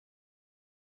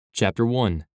Chapter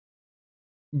 1.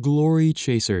 Glory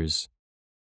Chasers.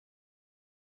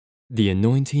 The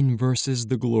anointing versus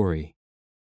the glory.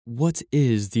 What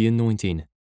is the anointing?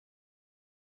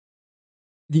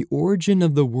 The origin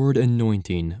of the word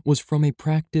anointing was from a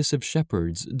practice of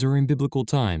shepherds during biblical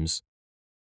times.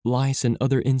 Lice and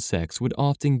other insects would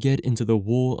often get into the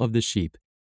wool of the sheep.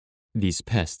 These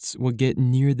pests would get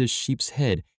near the sheep's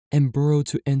head and burrow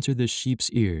to enter the sheep's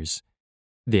ears.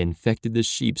 They infected the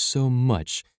sheep so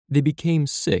much they became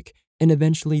sick and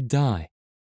eventually die.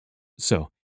 So,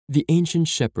 the ancient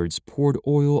shepherds poured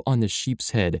oil on the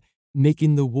sheep's head,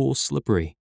 making the wool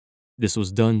slippery. This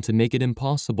was done to make it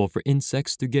impossible for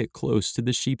insects to get close to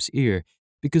the sheep's ear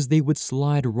because they would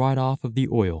slide right off of the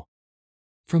oil.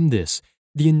 From this,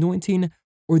 the anointing,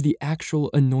 or the actual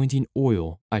anointing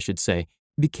oil, I should say,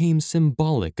 became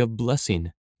symbolic of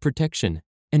blessing, protection,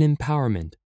 and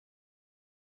empowerment.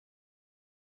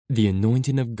 The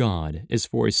anointing of God is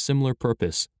for a similar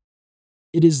purpose.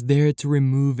 It is there to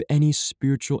remove any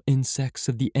spiritual insects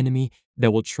of the enemy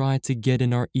that will try to get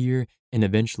in our ear and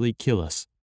eventually kill us.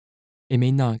 It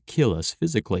may not kill us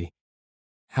physically.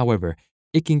 However,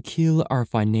 it can kill our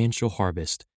financial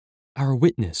harvest, our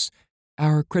witness,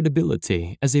 our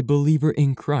credibility as a believer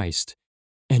in Christ,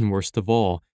 and worst of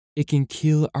all, it can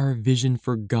kill our vision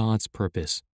for God's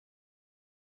purpose.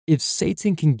 If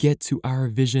Satan can get to our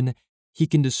vision, he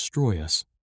can destroy us.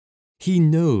 He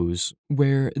knows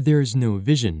where there is no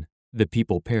vision, the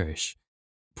people perish.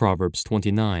 Proverbs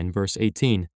 29, verse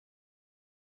 18.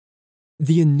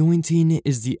 The anointing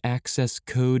is the access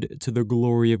code to the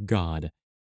glory of God.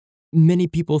 Many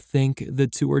people think the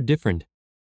two are different.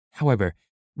 However,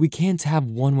 we can't have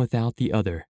one without the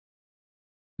other.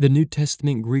 The New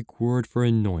Testament Greek word for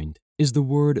anoint is the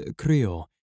word kreo,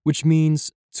 which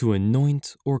means to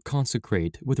anoint or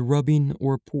consecrate with rubbing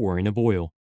or pouring of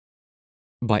oil.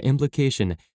 By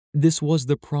implication, this was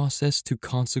the process to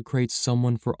consecrate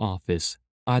someone for office,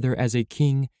 either as a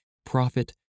king,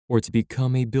 prophet, or to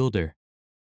become a builder.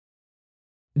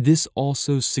 This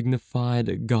also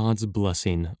signified God's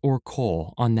blessing or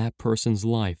call on that person's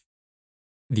life.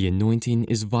 The anointing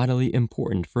is vitally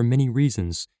important for many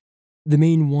reasons, the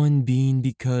main one being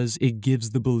because it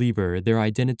gives the believer their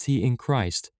identity in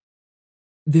Christ.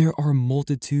 There are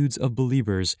multitudes of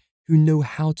believers who know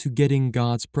how to get in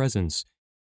God's presence.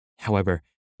 However,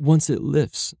 once it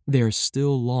lifts, they are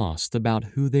still lost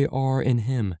about who they are in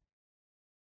Him.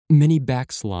 Many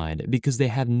backslide because they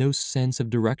have no sense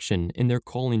of direction in their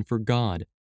calling for God.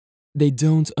 They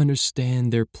don't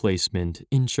understand their placement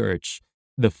in church,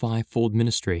 the fivefold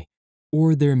ministry,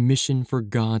 or their mission for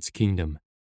God's kingdom.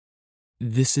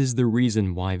 This is the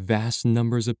reason why vast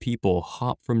numbers of people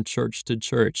hop from church to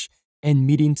church and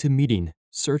meeting to meeting,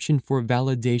 searching for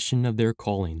validation of their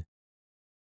calling.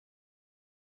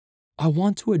 I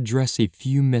want to address a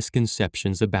few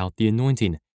misconceptions about the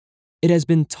anointing. It has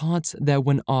been taught that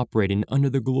when operating under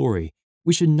the glory,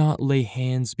 we should not lay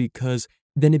hands because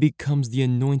then it becomes the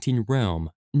anointing realm,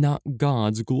 not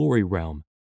God's glory realm.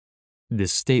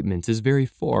 This statement is very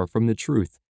far from the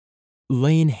truth.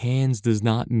 Laying hands does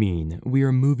not mean we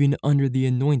are moving under the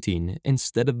anointing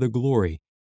instead of the glory.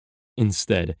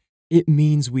 Instead, it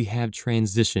means we have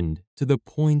transitioned to the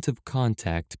point of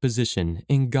contact position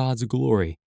in God's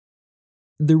glory.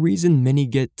 The reason many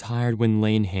get tired when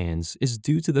laying hands is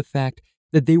due to the fact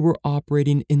that they were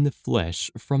operating in the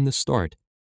flesh from the start.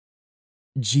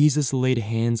 Jesus laid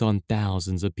hands on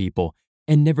thousands of people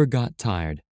and never got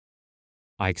tired.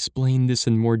 I explained this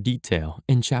in more detail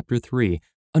in Chapter 3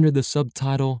 under the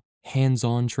subtitle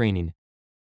Hands-On Training.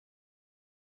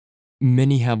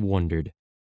 Many have wondered,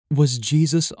 was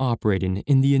Jesus operating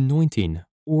in the anointing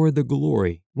or the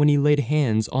glory when he laid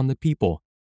hands on the people?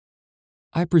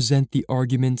 I present the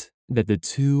argument that the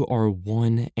two are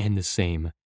one and the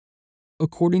same.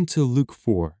 According to Luke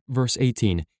 4, verse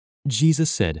 18, Jesus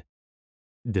said,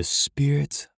 "The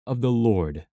Spirit of the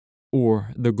Lord,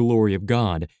 or the glory of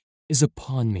God, is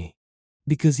upon me,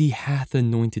 because he hath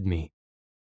anointed me."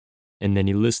 And then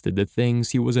he listed the things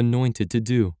he was anointed to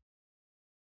do.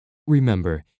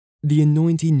 Remember, the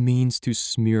anointing means to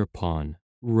smear upon,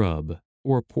 rub,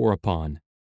 or pour upon.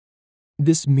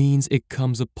 This means it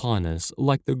comes upon us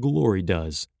like the glory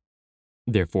does.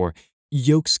 Therefore,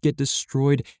 yokes get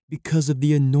destroyed because of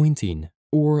the anointing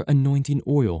or anointing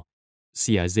oil.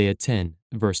 See Isaiah 10,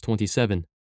 verse 27.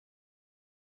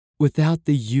 Without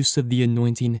the use of the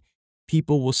anointing,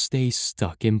 people will stay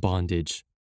stuck in bondage.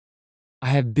 I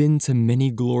have been to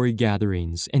many glory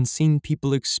gatherings and seen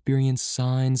people experience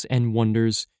signs and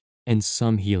wonders and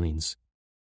some healings.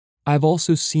 I've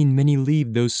also seen many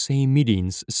leave those same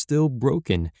meetings still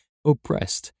broken,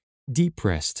 oppressed,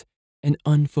 depressed, and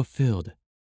unfulfilled.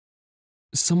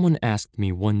 Someone asked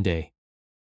me one day,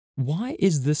 "Why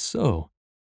is this so?"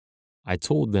 I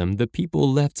told them the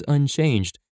people left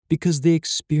unchanged because they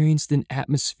experienced an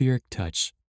atmospheric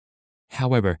touch.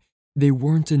 However, they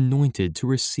weren't anointed to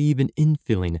receive an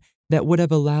infilling that would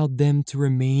have allowed them to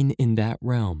remain in that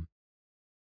realm.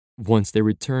 Once they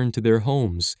returned to their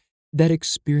homes, that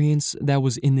experience that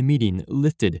was in the meeting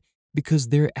lifted because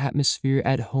their atmosphere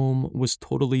at home was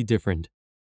totally different.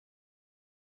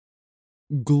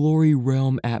 Glory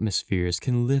realm atmospheres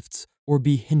can lift or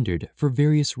be hindered for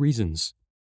various reasons.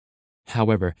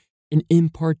 However, an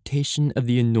impartation of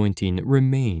the anointing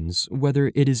remains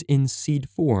whether it is in seed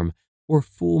form or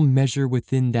full measure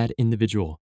within that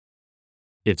individual.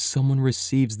 If someone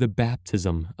receives the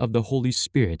baptism of the Holy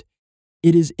Spirit,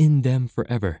 it is in them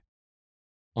forever.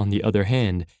 On the other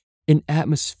hand, an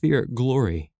atmospheric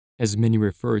glory, as many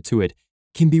refer to it,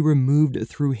 can be removed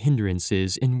through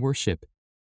hindrances in worship.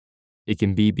 It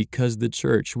can be because the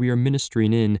church we are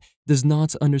ministering in does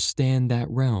not understand that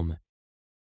realm.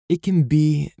 It can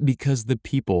be because the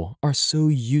people are so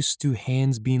used to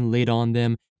hands being laid on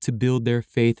them to build their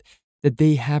faith that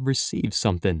they have received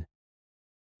something.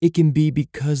 It can be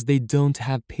because they don't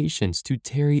have patience to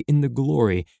tarry in the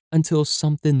glory until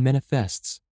something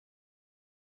manifests.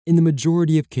 In the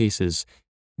majority of cases,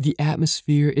 the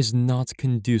atmosphere is not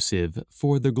conducive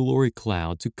for the glory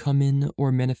cloud to come in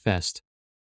or manifest.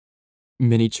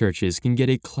 Many churches can get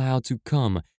a cloud to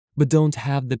come, but don't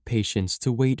have the patience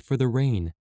to wait for the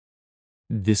rain.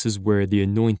 This is where the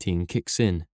anointing kicks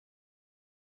in.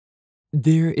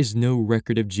 There is no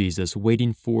record of Jesus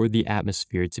waiting for the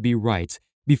atmosphere to be right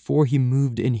before he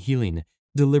moved in healing,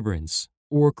 deliverance,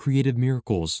 or creative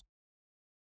miracles.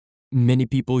 Many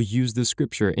people use the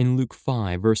scripture in Luke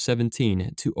 5, verse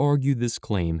 17 to argue this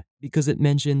claim because it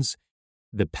mentions,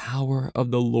 "The power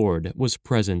of the Lord was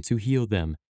present to heal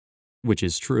them," which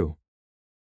is true.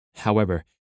 However,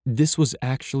 this was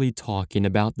actually talking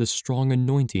about the strong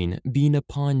anointing being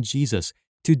upon Jesus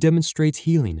to demonstrate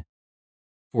healing.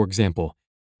 For example,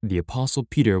 the Apostle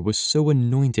Peter was so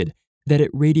anointed that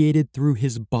it radiated through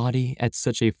his body at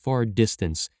such a far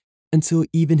distance until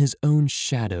even his own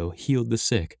shadow healed the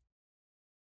sick.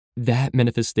 That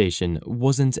manifestation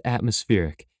wasn't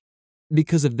atmospheric,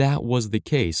 because if that was the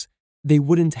case, they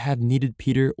wouldn't have needed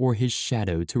Peter or his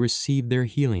shadow to receive their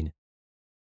healing.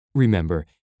 Remember,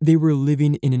 they were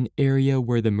living in an area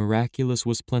where the miraculous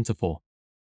was plentiful.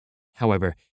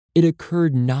 However, it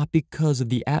occurred not because of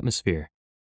the atmosphere,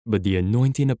 but the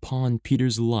anointing upon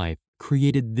Peter's life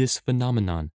created this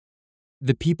phenomenon.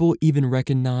 The people even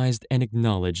recognized and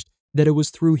acknowledged that it was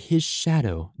through his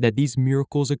shadow that these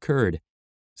miracles occurred.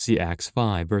 See Acts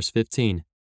 5, verse 15.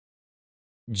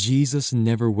 Jesus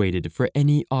never waited for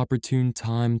any opportune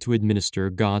time to administer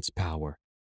God's power.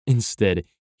 Instead,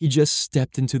 he just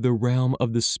stepped into the realm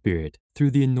of the Spirit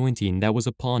through the anointing that was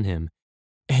upon him,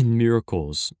 and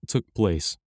miracles took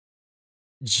place.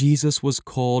 Jesus was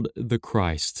called the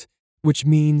Christ, which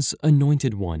means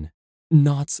anointed one,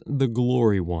 not the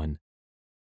glory one.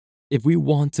 If we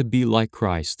want to be like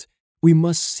Christ, we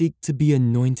must seek to be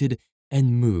anointed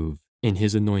and move in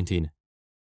his anointing.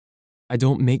 I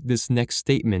don't make this next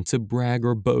statement to brag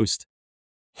or boast.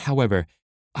 However,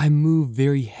 I move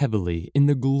very heavily in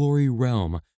the glory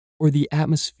realm or the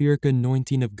atmospheric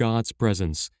anointing of God's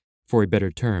presence, for a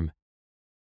better term.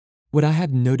 What I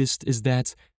have noticed is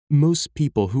that most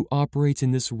people who operate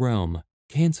in this realm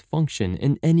can't function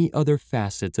in any other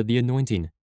facets of the anointing.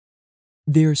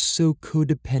 They are so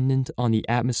codependent on the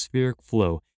atmospheric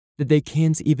flow that they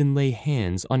can't even lay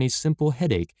hands on a simple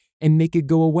headache and make it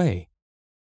go away.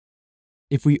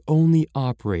 If we only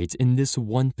operate in this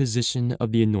one position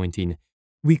of the anointing,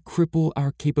 we cripple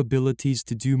our capabilities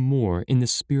to do more in the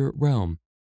spirit realm.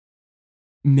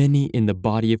 Many in the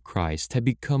body of Christ have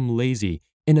become lazy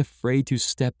and afraid to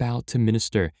step out to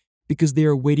minister because they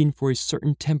are waiting for a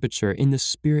certain temperature in the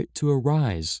spirit to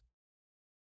arise.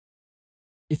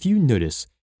 If you notice,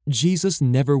 Jesus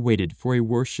never waited for a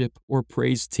worship or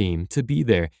praise team to be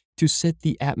there to set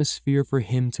the atmosphere for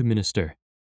him to minister.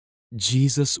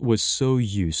 Jesus was so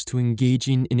used to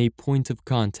engaging in a point of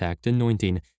contact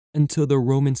anointing until the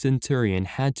Roman centurion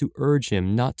had to urge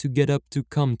him not to get up to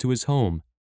come to his home.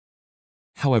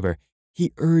 However,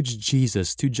 he urged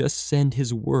Jesus to just send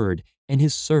his word and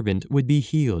his servant would be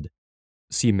healed.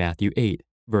 See Matthew 8,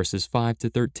 verses 5 to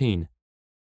 13.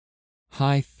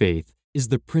 High faith is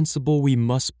the principle we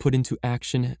must put into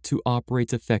action to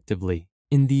operate effectively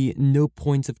in the no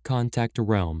point of contact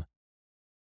realm.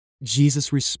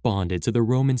 Jesus responded to the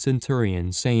Roman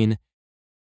centurion, saying,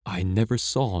 "I never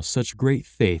saw such great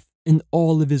faith in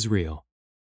all of Israel."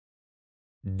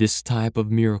 This type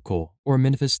of miracle or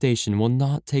manifestation will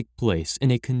not take place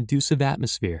in a conducive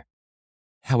atmosphere.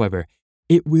 However,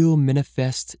 it will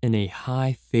manifest in a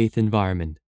high faith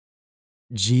environment.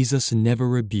 Jesus never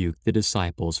rebuked the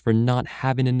disciples for not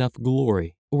having enough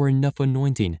glory or enough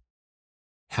anointing.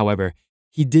 However,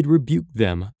 he did rebuke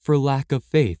them for lack of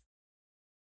faith.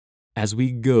 As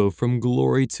we go from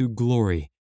glory to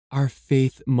glory, our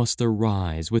faith must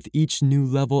arise with each new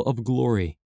level of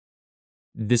glory.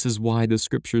 This is why the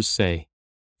scriptures say,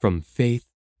 from faith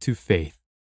to faith,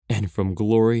 and from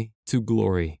glory to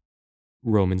glory.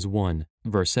 Romans 1,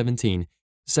 verse 17,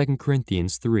 2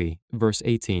 Corinthians 3, verse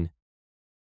 18.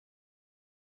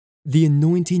 The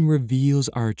anointing reveals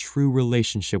our true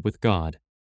relationship with God.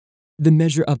 The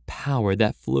measure of power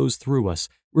that flows through us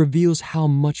reveals how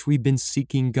much we've been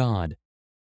seeking God.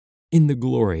 In the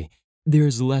glory, there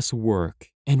is less work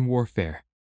and warfare.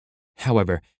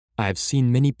 However, I've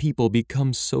seen many people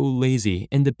become so lazy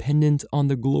and dependent on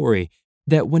the glory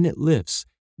that when it lifts,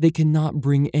 they cannot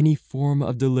bring any form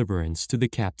of deliverance to the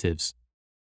captives.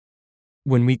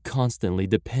 When we constantly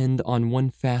depend on one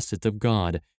facet of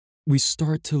God, we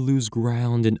start to lose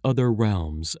ground in other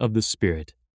realms of the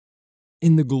Spirit.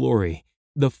 In the glory,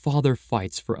 the Father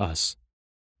fights for us.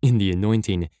 In the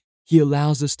anointing, He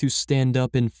allows us to stand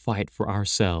up and fight for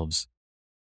ourselves.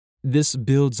 This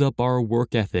builds up our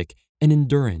work ethic and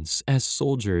endurance as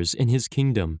soldiers in His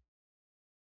kingdom.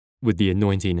 With the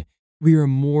anointing, we are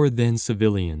more than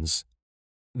civilians.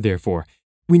 Therefore,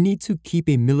 we need to keep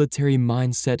a military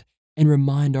mindset and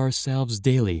remind ourselves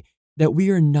daily that we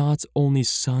are not only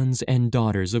sons and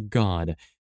daughters of God,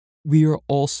 we are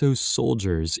also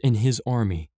soldiers in His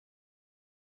army.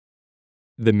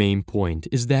 The main point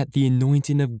is that the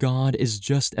anointing of God is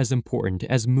just as important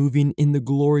as moving in the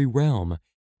glory realm,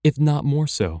 if not more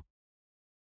so.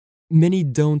 Many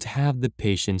don't have the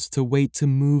patience to wait to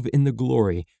move in the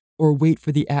glory or wait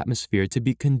for the atmosphere to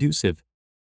be conducive.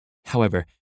 However,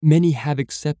 many have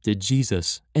accepted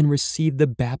Jesus and received the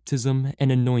baptism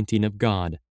and anointing of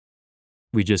God.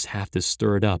 We just have to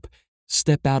stir it up,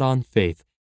 step out on faith,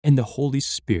 and the Holy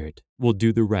Spirit will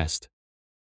do the rest.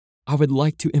 I would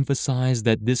like to emphasize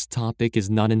that this topic is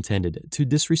not intended to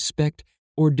disrespect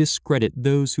or discredit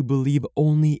those who believe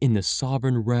only in the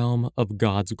sovereign realm of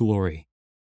God's glory.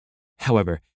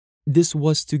 However, this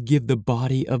was to give the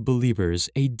body of believers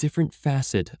a different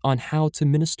facet on how to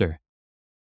minister.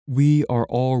 We are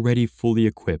already fully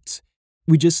equipped.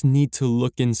 We just need to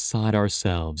look inside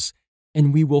ourselves,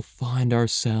 and we will find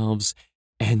ourselves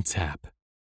and tap.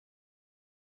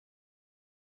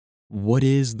 What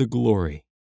is the glory?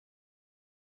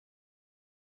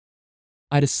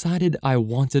 I decided I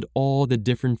wanted all the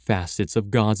different facets of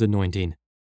God's anointing.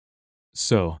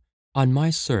 So, on my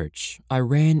search, I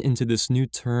ran into this new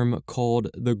term called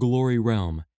the glory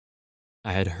realm.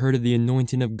 I had heard of the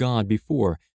anointing of God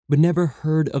before, but never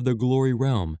heard of the glory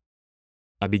realm.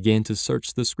 I began to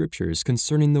search the scriptures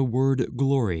concerning the word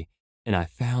glory, and I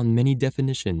found many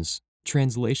definitions,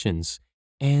 translations,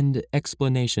 and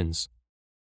explanations.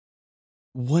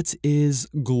 What is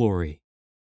glory?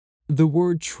 The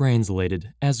word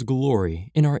translated as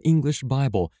glory in our English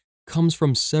Bible comes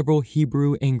from several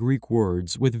Hebrew and Greek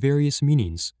words with various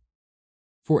meanings.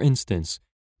 For instance,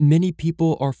 many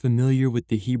people are familiar with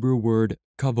the Hebrew word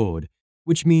kavod,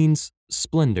 which means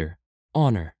splendor,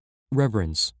 honor,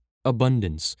 reverence,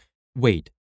 abundance, weight,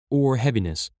 or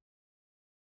heaviness.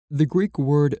 The Greek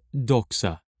word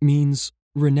doxa means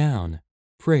renown,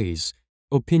 praise,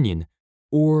 opinion,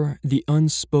 or the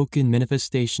unspoken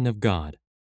manifestation of God.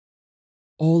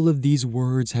 All of these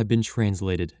words have been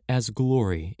translated as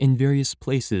glory in various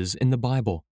places in the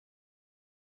Bible.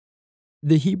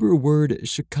 The Hebrew word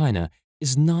Shekinah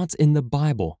is not in the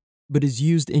Bible, but is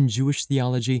used in Jewish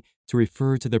theology to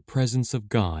refer to the presence of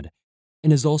God,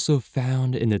 and is also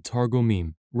found in the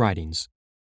Targumim writings.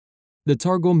 The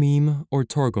Targumim or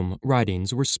Targum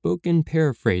writings were spoken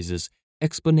paraphrases,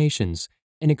 explanations,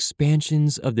 and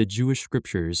expansions of the Jewish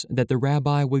scriptures that the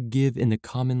rabbi would give in the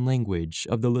common language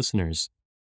of the listeners.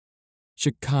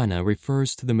 Shekinah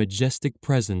refers to the majestic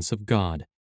presence of God.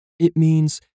 It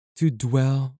means to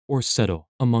dwell or settle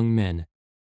among men.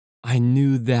 I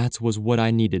knew that was what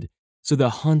I needed, so the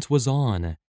hunt was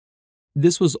on.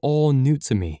 This was all new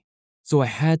to me, so I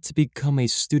had to become a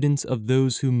student of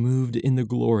those who moved in the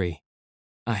glory.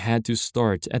 I had to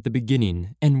start at the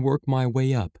beginning and work my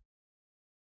way up.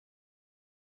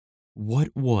 What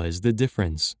was the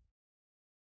difference?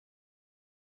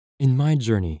 In my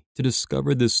journey to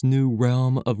discover this new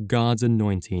realm of God's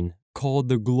anointing, called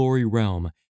the glory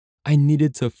realm, I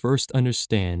needed to first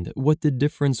understand what the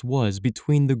difference was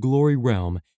between the glory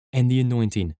realm and the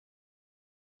anointing.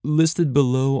 Listed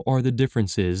below are the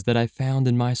differences that I found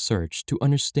in my search to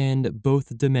understand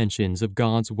both dimensions of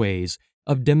God's ways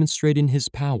of demonstrating His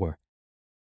power.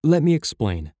 Let me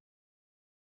explain.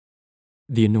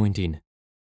 The anointing.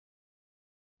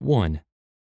 1.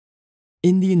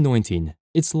 In the anointing,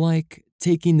 it's like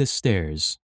taking the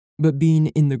stairs, but being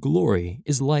in the glory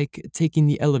is like taking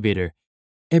the elevator.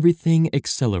 Everything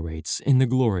accelerates in the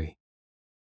glory.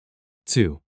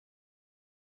 2.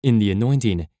 In the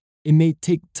anointing, it may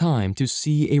take time to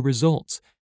see a result,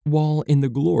 while in the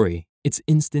glory, it's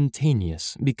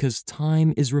instantaneous because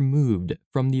time is removed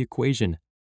from the equation.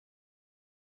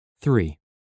 3.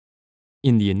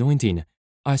 In the anointing,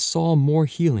 I saw more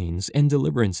healings and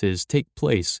deliverances take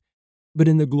place, but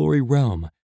in the glory realm,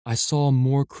 I saw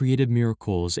more creative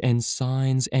miracles and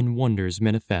signs and wonders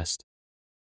manifest.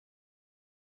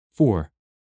 4.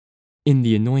 In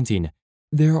the anointing,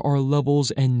 there are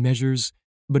levels and measures,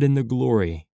 but in the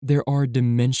glory, there are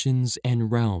dimensions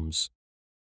and realms.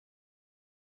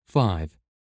 5.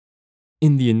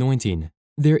 In the anointing,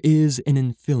 there is an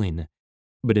infilling,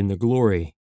 but in the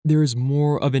glory, there is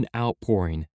more of an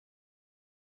outpouring.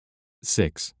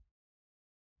 6.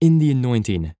 In the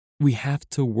anointing, we have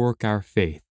to work our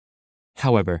faith.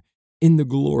 However, in the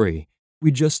glory,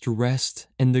 we just rest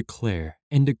and declare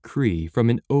and decree from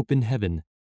an open heaven.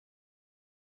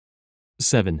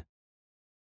 7.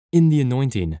 In the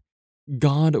anointing,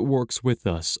 God works with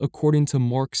us according to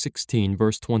Mark 16,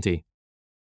 verse 20.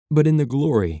 But in the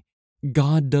glory,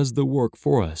 God does the work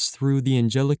for us through the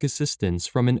angelic assistance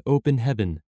from an open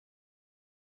heaven.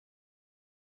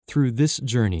 Through this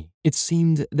journey, it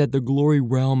seemed that the glory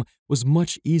realm was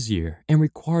much easier and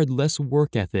required less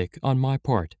work ethic on my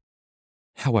part.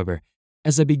 However,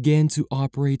 as I began to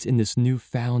operate in this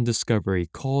newfound discovery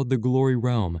called the glory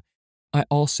realm, I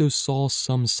also saw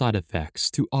some side effects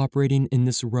to operating in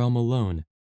this realm alone.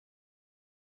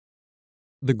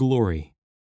 The glory.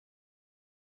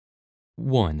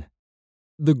 1.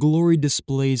 The glory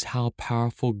displays how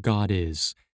powerful God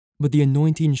is, but the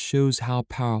anointing shows how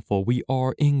powerful we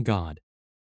are in God.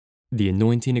 The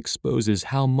anointing exposes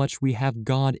how much we have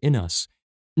God in us,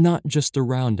 not just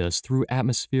around us through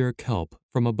atmospheric help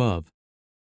from above.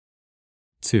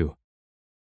 2.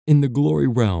 In the glory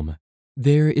realm,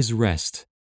 there is rest.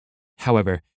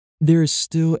 However, there is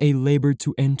still a labor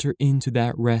to enter into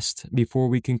that rest before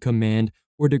we can command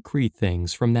or decree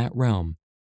things from that realm.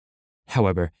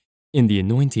 However, in the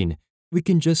anointing, we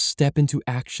can just step into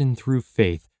action through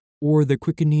faith or the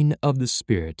quickening of the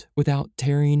Spirit without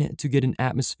tarrying to get an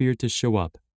atmosphere to show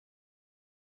up.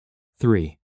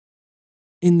 3.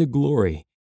 In the glory,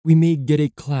 we may get a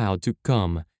cloud to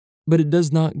come, but it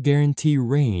does not guarantee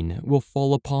rain will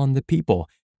fall upon the people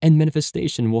and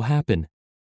manifestation will happen.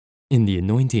 In the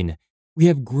anointing, we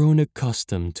have grown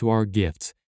accustomed to our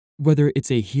gifts, whether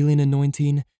it's a healing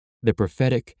anointing, the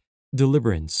prophetic,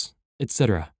 deliverance,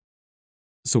 etc.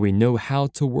 So we know how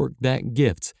to work that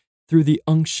gift through the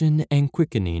unction and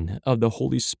quickening of the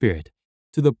Holy Spirit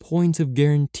to the point of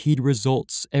guaranteed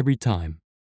results every time.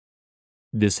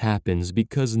 This happens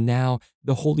because now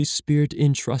the Holy Spirit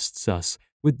entrusts us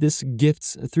with this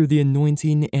gift through the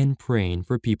anointing and praying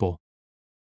for people.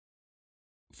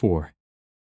 4.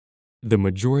 The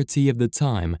majority of the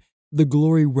time, the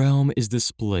glory realm is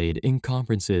displayed in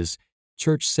conferences,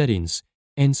 church settings,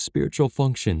 and spiritual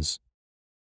functions.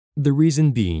 The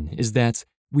reason being is that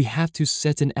we have to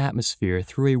set an atmosphere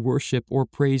through a worship or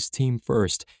praise team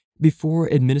first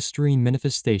before administering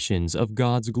manifestations of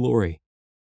God's glory.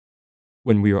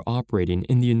 When we are operating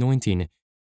in the anointing,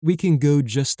 we can go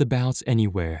just about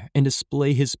anywhere and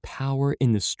display His power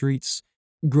in the streets,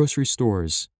 grocery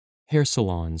stores, hair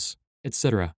salons,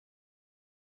 etc.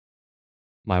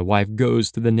 My wife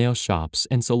goes to the nail shops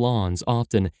and salons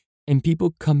often, and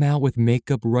people come out with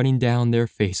makeup running down their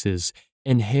faces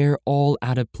and hair all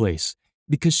out of place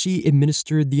because she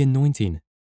administered the anointing.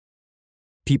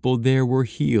 People there were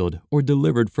healed or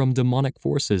delivered from demonic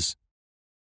forces.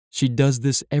 She does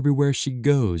this everywhere she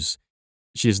goes.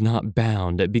 She is not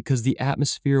bound because the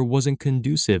atmosphere wasn't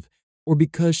conducive or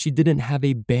because she didn't have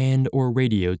a band or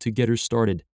radio to get her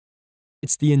started.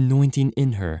 It's the anointing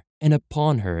in her and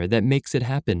upon her that makes it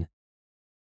happen.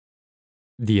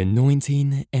 The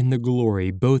anointing and the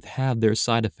glory both have their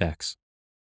side effects.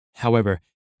 However,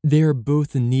 they are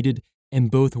both needed and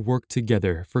both work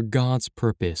together for God's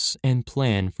purpose and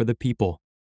plan for the people.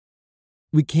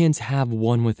 We can't have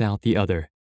one without the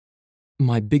other.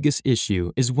 My biggest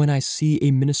issue is when I see a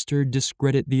minister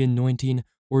discredit the anointing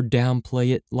or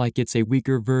downplay it like it's a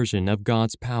weaker version of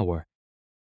God's power.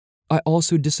 I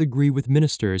also disagree with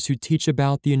ministers who teach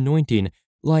about the anointing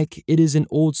like it is an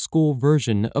old school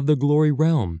version of the glory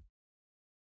realm.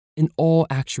 In all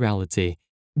actuality,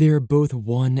 they are both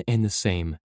one and the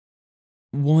same.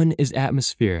 One is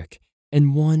atmospheric,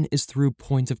 and one is through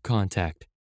point of contact.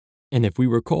 And if we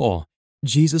recall,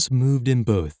 Jesus moved in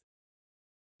both.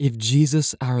 If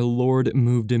Jesus our Lord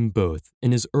moved in both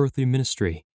in his earthly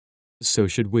ministry, so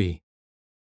should we.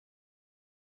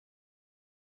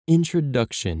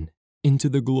 Introduction into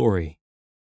the Glory.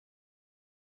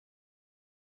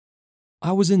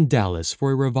 I was in Dallas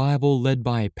for a revival led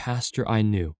by a pastor I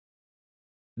knew.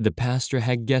 The pastor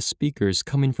had guest speakers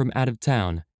coming from out of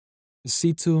town,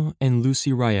 Sito and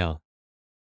Lucy Rael.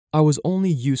 I was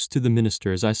only used to the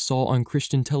ministers I saw on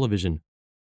Christian television.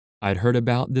 I'd heard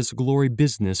about this glory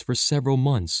business for several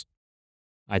months.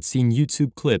 I'd seen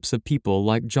YouTube clips of people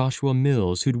like Joshua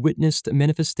Mills who'd witnessed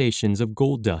manifestations of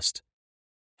gold dust.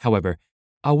 However,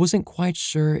 I wasn't quite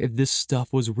sure if this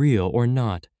stuff was real or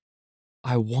not.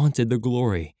 I wanted the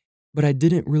glory, but I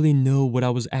didn't really know what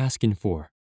I was asking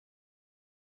for.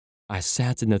 I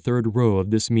sat in the third row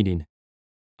of this meeting.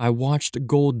 I watched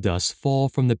gold dust fall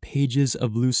from the pages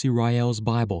of Lucy Rael's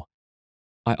Bible.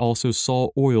 I also saw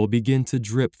oil begin to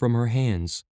drip from her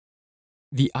hands.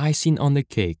 The icing on the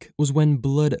cake was when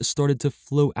blood started to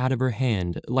flow out of her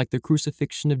hand like the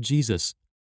crucifixion of Jesus.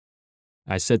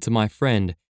 I said to my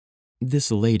friend, "This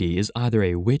lady is either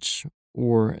a witch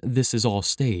or this is all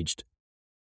staged."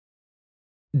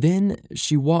 Then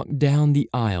she walked down the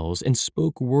aisles and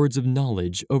spoke words of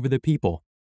knowledge over the people.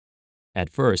 At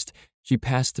first, she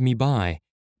passed me by,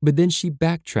 but then she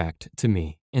backtracked to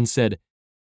me and said,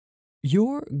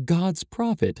 "You're God's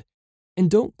prophet, and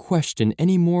don't question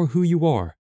any more who you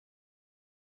are."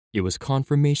 It was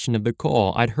confirmation of the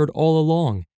call I'd heard all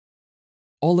along.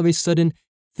 All of a sudden,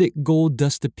 thick gold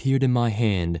dust appeared in my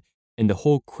hand, and the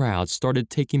whole crowd started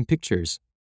taking pictures.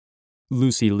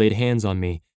 Lucy laid hands on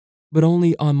me, but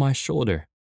only on my shoulder.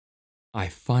 I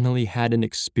finally had an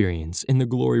experience in the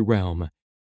glory realm.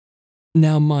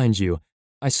 Now, mind you,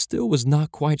 I still was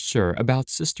not quite sure about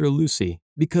Sister Lucy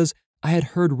because I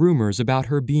had heard rumors about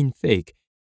her being fake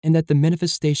and that the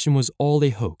manifestation was all a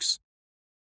hoax.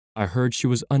 I heard she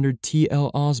was under T.L.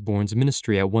 Osborne's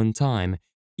ministry at one time,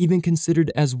 even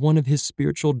considered as one of his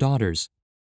spiritual daughters.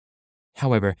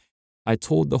 However, I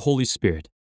told the Holy Spirit,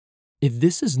 if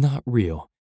this is not real,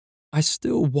 I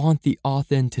still want the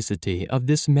authenticity of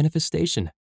this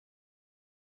manifestation.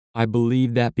 I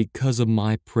believe that because of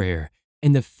my prayer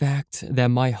and the fact that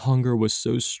my hunger was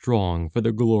so strong for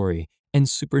the glory and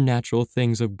supernatural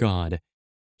things of God,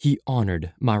 He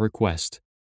honored my request.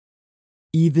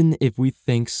 Even if we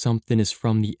think something is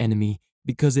from the enemy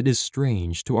because it is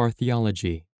strange to our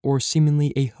theology or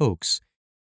seemingly a hoax,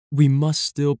 we must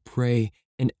still pray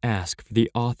and ask for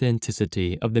the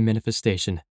authenticity of the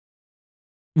manifestation.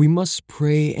 We must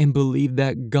pray and believe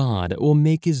that God will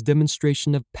make His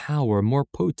demonstration of power more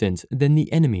potent than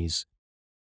the enemy's.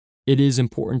 It is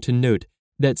important to note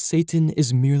that Satan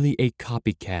is merely a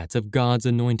copycat of God's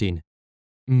anointing.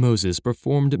 Moses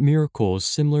performed miracles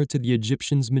similar to the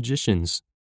Egyptian magicians.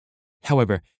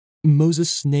 However,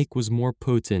 Moses' snake was more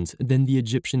potent than the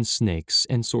Egyptian snakes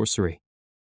and sorcery.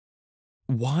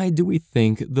 Why do we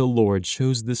think the Lord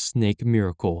chose the snake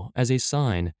miracle as a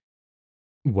sign?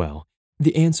 Well,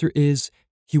 the answer is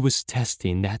He was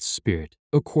testing that spirit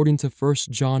according to 1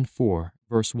 John 4,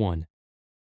 verse 1.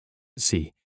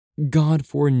 See, God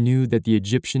foreknew that the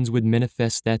Egyptians would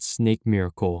manifest that snake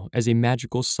miracle as a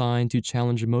magical sign to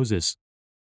challenge Moses.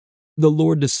 The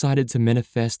Lord decided to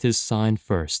manifest His sign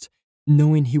first,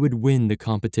 knowing He would win the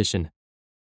competition.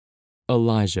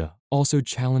 Elijah also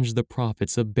challenged the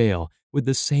prophets of Baal with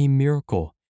the same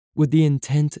miracle, with the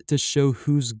intent to show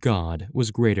whose God was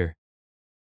greater.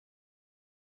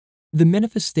 The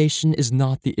manifestation is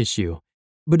not the issue,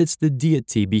 but it's the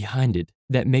deity behind it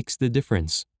that makes the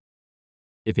difference.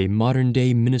 If a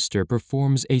modern-day minister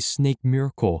performs a snake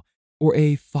miracle or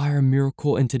a fire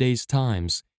miracle in today's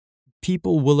times,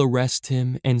 people will arrest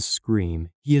him and scream,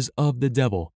 "He is of the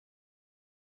devil."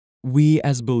 We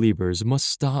as believers must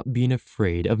stop being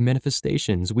afraid of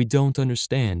manifestations we don't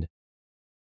understand.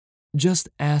 Just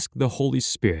ask the Holy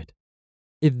Spirit,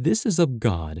 "If this is of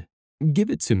God, give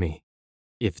it to me.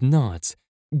 If not,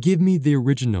 give me the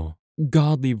original,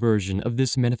 godly version of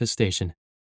this manifestation."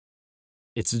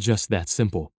 It's just that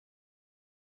simple.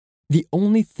 The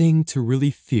only thing to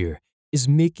really fear is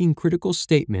making critical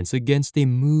statements against a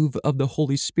move of the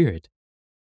Holy Spirit.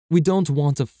 We don't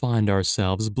want to find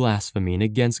ourselves blaspheming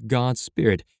against God's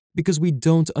Spirit because we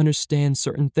don't understand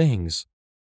certain things.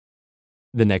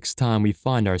 The next time we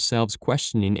find ourselves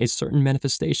questioning a certain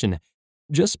manifestation,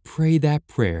 just pray that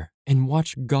prayer and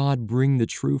watch God bring the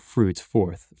true fruit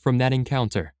forth from that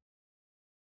encounter.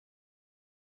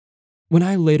 When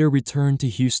I later returned to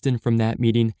Houston from that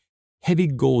meeting, heavy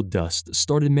gold dust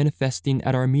started manifesting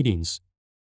at our meetings.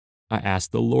 I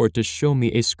asked the Lord to show me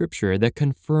a scripture that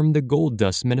confirmed the gold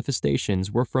dust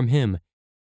manifestations were from Him.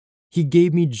 He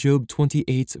gave me Job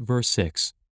 28, verse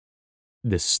 6.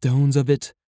 The stones of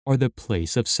it are the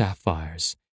place of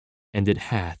sapphires, and it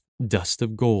hath dust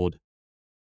of gold.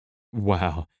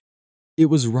 Wow, it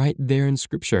was right there in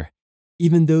Scripture,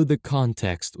 even though the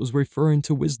context was referring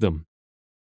to wisdom.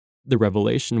 The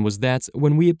revelation was that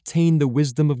when we obtain the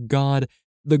wisdom of God,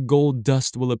 the gold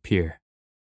dust will appear.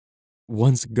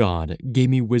 Once God gave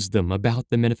me wisdom about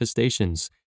the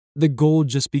manifestations, the gold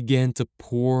just began to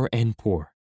pour and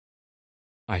pour.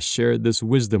 I share this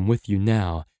wisdom with you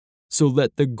now, so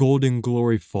let the golden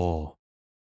glory fall.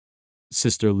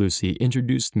 Sister Lucy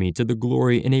introduced me to the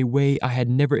glory in a way I had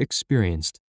never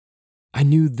experienced. I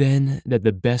knew then that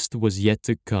the best was yet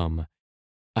to come.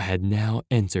 I had now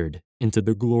entered into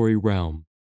the glory realm.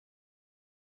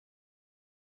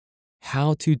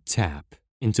 How to tap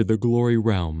into the glory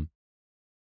realm.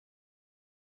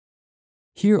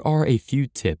 Here are a few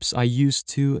tips I use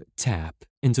to tap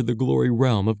into the glory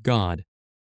realm of God.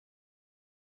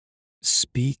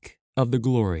 Speak of the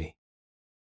glory.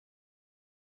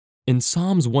 In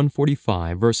Psalms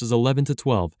 145, verses 11 to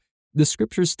 12, the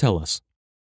scriptures tell us,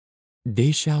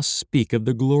 They shall speak of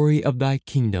the glory of thy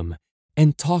kingdom,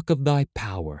 and talk of thy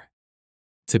power,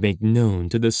 to make known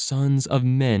to the sons of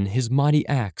men his mighty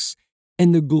acts,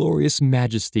 and the glorious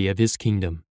majesty of his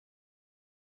kingdom.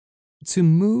 To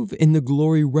move in the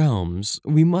glory realms,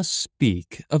 we must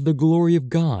speak of the glory of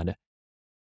God.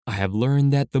 I have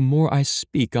learned that the more I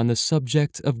speak on the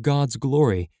subject of God's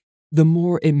glory, the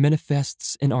more it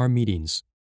manifests in our meetings.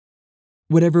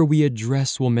 Whatever we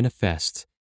address will manifest.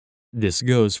 This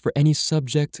goes for any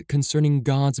subject concerning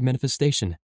God's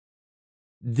manifestation.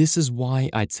 This is why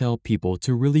I tell people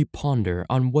to really ponder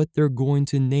on what they're going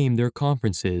to name their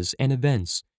conferences and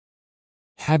events.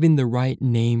 Having the right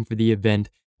name for the event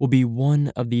will be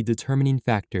one of the determining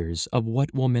factors of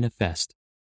what will manifest.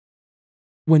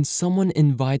 When someone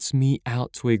invites me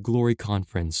out to a glory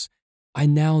conference, I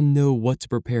now know what to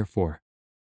prepare for.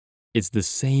 It's the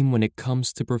same when it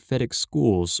comes to prophetic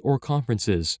schools or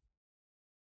conferences.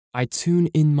 I tune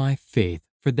in my faith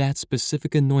for that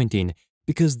specific anointing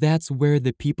because that's where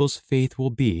the people's faith will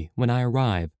be when I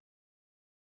arrive.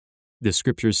 The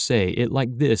scriptures say it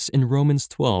like this in Romans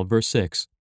 12, verse 6.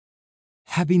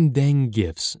 Having then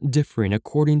gifts differing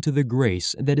according to the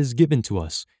grace that is given to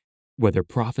us, whether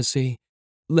prophecy,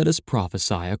 let us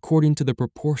prophesy according to the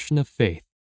proportion of faith.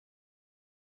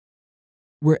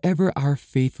 Wherever our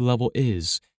faith level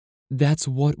is, that's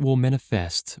what will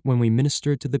manifest when we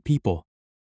minister to the people.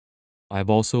 I've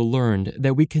also learned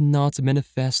that we cannot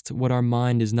manifest what our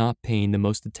mind is not paying the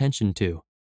most attention to.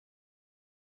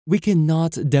 We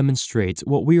cannot demonstrate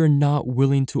what we are not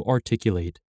willing to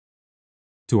articulate.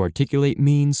 To articulate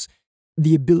means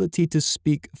the ability to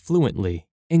speak fluently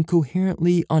and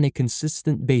coherently on a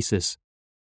consistent basis.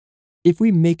 If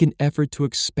we make an effort to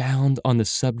expound on the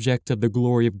subject of the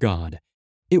glory of God,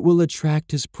 it will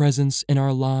attract His presence in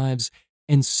our lives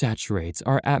and saturate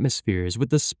our atmospheres with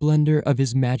the splendor of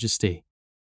His majesty.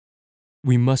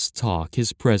 We must talk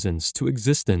His presence to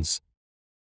existence.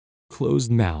 Closed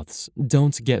mouths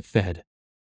don't get fed.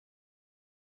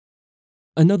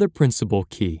 Another principal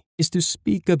key is to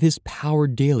speak of His power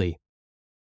daily.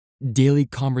 Daily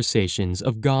conversations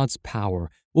of God's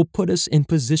power will put us in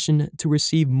position to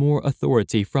receive more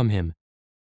authority from Him.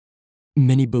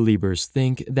 Many believers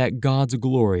think that God's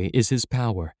glory is His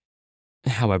power.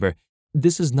 However,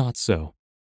 this is not so.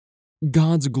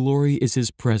 God's glory is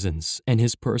His presence and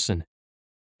His person.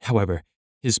 However,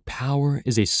 His power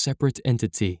is a separate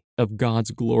entity of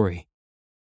God's glory.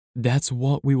 That's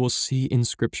what we will see in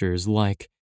scriptures like,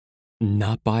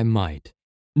 Not by might,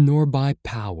 nor by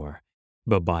power,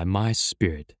 but by my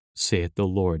Spirit, saith the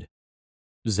Lord.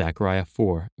 Zechariah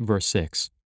 4, verse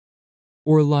 6.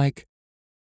 Or like,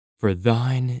 For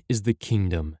thine is the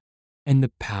kingdom, and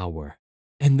the power,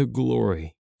 and the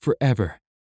glory, forever.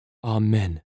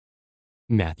 Amen.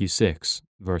 Matthew 6,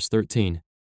 verse 13.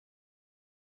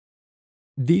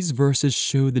 These verses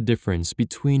show the difference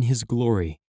between His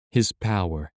glory, His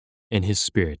power, and His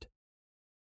Spirit.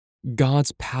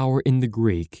 God's power in the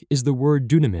Greek is the word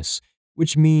dunamis,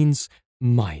 which means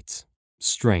might,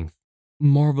 strength,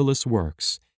 marvelous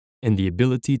works, and the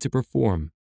ability to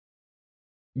perform.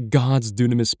 God's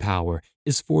dunamis power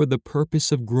is for the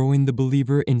purpose of growing the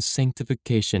believer in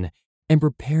sanctification and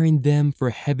preparing them for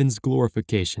heaven's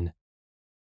glorification.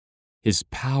 His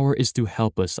power is to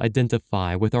help us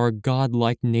identify with our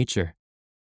God-like nature.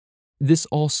 This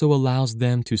also allows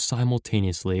them to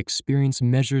simultaneously experience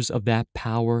measures of that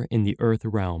power in the earth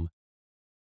realm.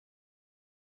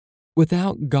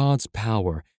 Without God's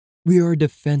power, we are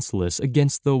defenseless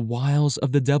against the wiles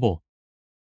of the devil.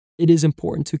 It is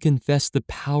important to confess the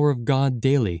power of God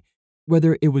daily,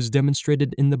 whether it was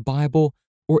demonstrated in the Bible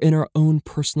or in our own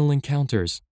personal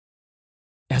encounters.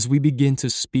 As we begin to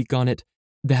speak on it,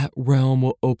 that realm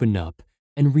will open up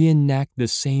and reenact the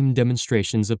same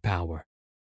demonstrations of power.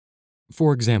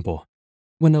 For example,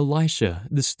 when Elisha,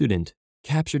 the student,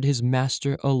 captured his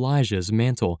master Elijah's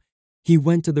mantle, he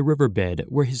went to the riverbed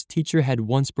where his teacher had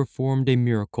once performed a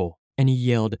miracle, and he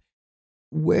yelled,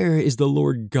 "Where is the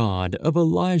Lord God of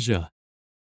Elijah?"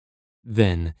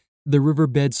 Then the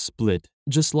riverbed split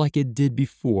just like it did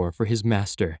before for his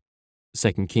master.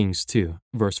 2 Kings 2,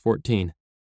 verse 14.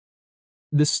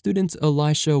 The student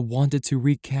Elisha wanted to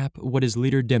recap what his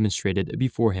leader demonstrated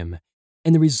before him,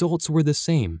 and the results were the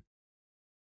same.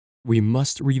 We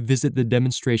must revisit the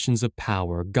demonstrations of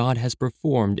power God has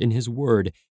performed in His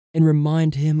Word and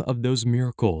remind Him of those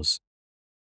miracles.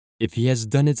 If He has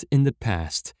done it in the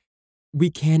past, we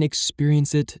can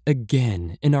experience it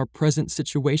again in our present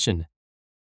situation.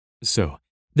 So,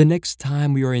 the next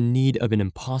time we are in need of an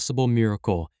impossible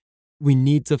miracle, we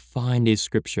need to find a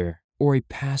scripture or a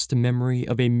past memory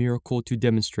of a miracle to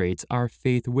demonstrate our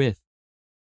faith with.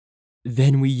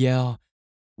 Then we yell,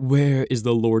 "Where is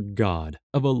the Lord God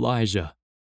of Elijah?"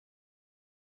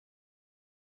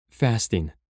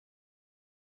 Fasting.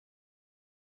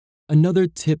 Another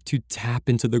tip to tap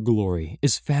into the glory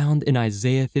is found in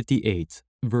Isaiah 58,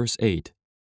 verse 8.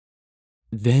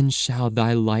 Then shall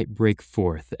thy light break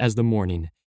forth as the morning,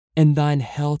 and thine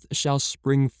health shall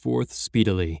spring forth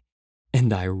speedily,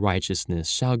 and thy righteousness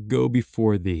shall go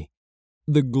before thee.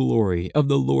 The glory of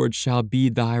the Lord shall be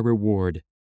thy reward.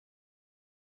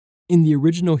 In the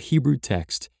original Hebrew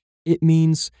text, it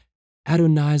means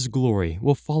Adonai's glory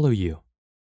will follow you.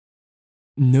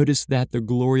 Notice that the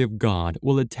glory of God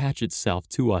will attach itself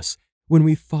to us when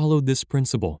we follow this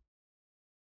principle.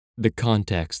 The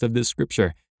context of this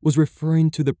scripture was referring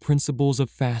to the principles of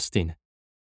fasting.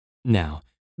 Now,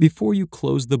 before you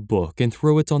close the book and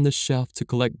throw it on the shelf to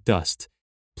collect dust,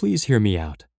 please hear me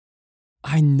out.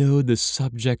 I know the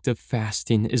subject of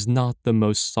fasting is not the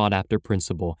most sought-after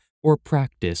principle or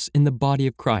practice in the body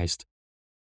of Christ.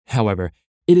 However,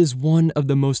 it is one of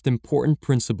the most important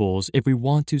principles if we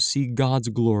want to see God's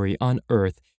glory on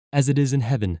earth as it is in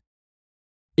heaven.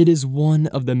 It is one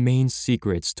of the main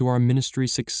secrets to our ministry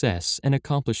success and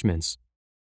accomplishments.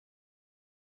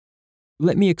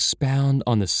 Let me expound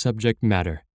on the subject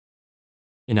matter.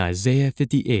 In Isaiah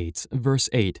 58, verse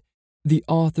 8, the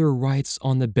author writes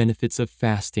on the benefits of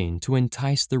fasting to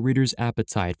entice the reader's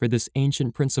appetite for this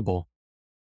ancient principle.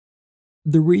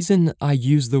 The reason I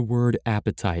use the word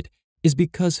appetite is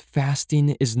because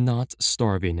fasting is not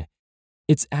starving.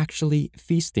 It's actually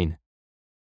feasting.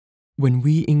 When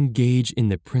we engage in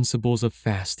the principles of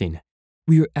fasting,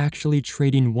 we are actually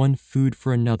trading one food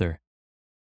for another.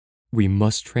 We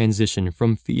must transition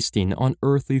from feasting on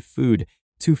earthly food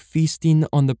to feasting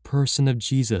on the person of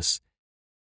Jesus.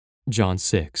 John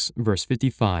 6, verse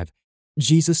 55,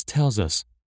 Jesus tells us,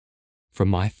 "For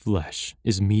my flesh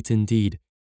is meat indeed,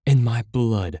 and my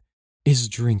blood is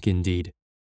drink indeed."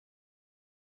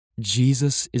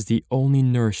 Jesus is the only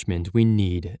nourishment we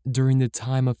need during the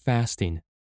time of fasting.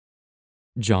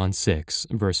 John 6,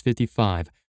 verse 55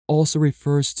 also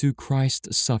refers to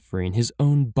Christ suffering His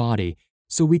own body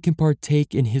so we can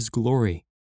partake in His glory.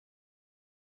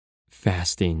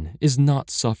 Fasting is not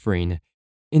suffering.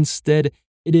 Instead,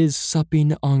 it is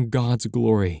supping on God's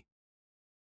glory.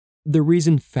 The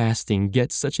reason fasting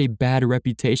gets such a bad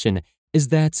reputation is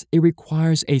that it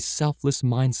requires a selfless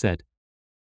mindset.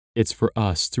 It's for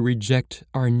us to reject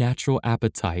our natural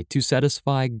appetite to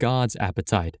satisfy God's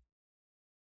appetite.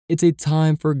 It's a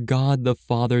time for God the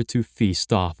Father to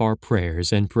feast off our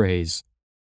prayers and praise.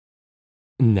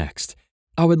 Next,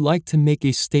 I would like to make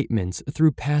a statement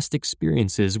through past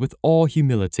experiences with all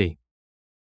humility.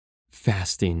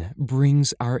 Fasting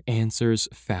brings our answers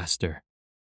faster.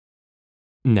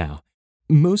 Now,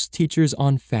 most teachers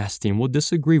on fasting will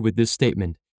disagree with this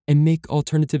statement and make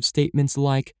alternative statements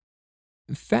like,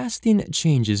 "Fasting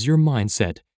changes your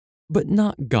mindset, but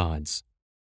not God's."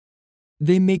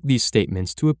 They make these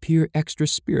statements to appear extra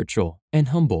spiritual and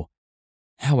humble.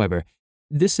 However,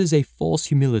 this is a false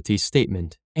humility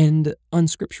statement and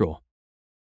unscriptural.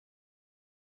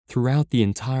 Throughout the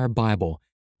entire Bible,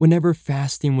 whenever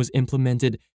fasting was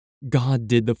implemented, God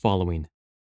did the following.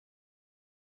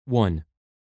 1.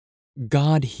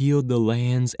 God healed the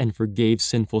lands and forgave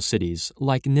sinful cities,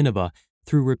 like Nineveh,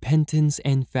 through repentance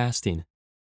and fasting.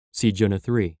 See Jonah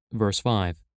 3, verse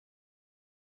 5.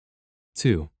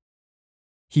 2.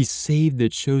 He saved the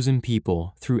chosen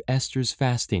people through Esther's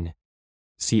fasting.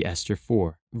 See Esther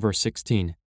 4, verse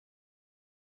 16.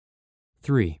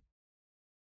 3.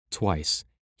 Twice,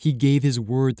 he gave his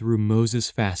word through Moses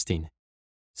fasting.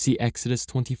 See Exodus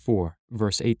 24,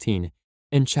 verse 18,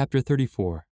 and chapter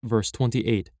 34, verse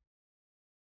 28.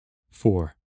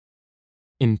 4.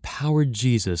 Empowered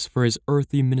Jesus for his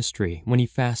earthly ministry when he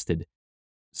fasted.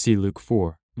 See Luke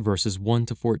 4, verses 1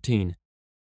 to 14.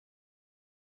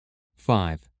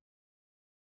 5.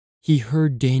 He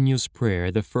heard Daniel's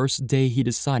prayer the first day he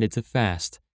decided to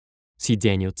fast. See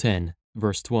Daniel 10,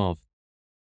 verse 12.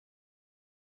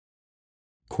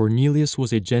 Cornelius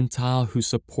was a Gentile who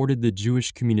supported the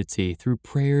Jewish community through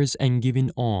prayers and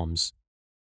giving alms.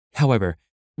 However,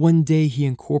 one day he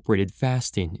incorporated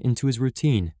fasting into his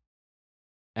routine,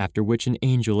 after which an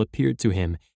angel appeared to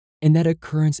him, and that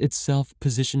occurrence itself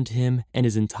positioned him and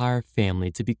his entire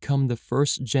family to become the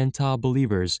first Gentile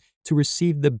believers to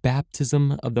receive the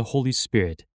baptism of the Holy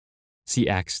Spirit. See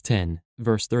Acts 10,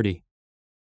 verse 30.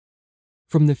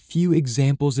 From the few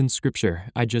examples in Scripture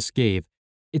I just gave,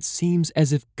 it seems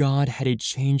as if God had a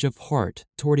change of heart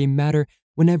toward a matter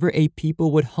whenever a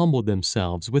people would humble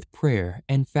themselves with prayer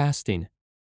and fasting.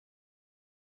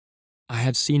 I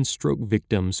have seen stroke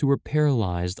victims who were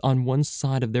paralyzed on one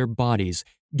side of their bodies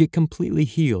get completely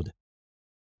healed.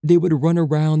 They would run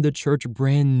around the church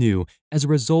brand new as a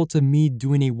result of me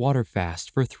doing a water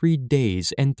fast for 3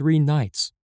 days and 3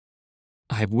 nights.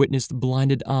 I have witnessed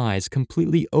blinded eyes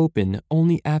completely open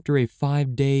only after a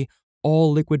 5-day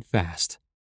all-liquid fast.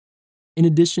 In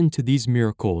addition to these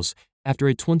miracles, after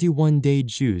a 21-day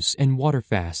juice and water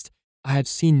fast, I have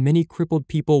seen many crippled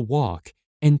people walk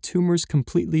and tumors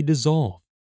completely dissolve.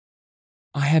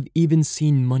 I have even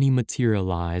seen money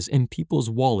materialize in people's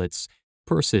wallets,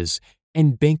 purses,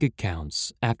 and bank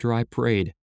accounts after I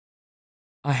prayed.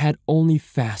 I had only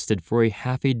fasted for a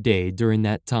half a day during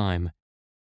that time.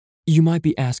 You might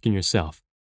be asking yourself,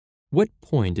 what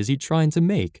point is he trying to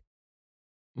make?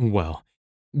 Well,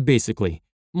 basically,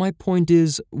 my point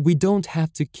is we don't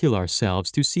have to kill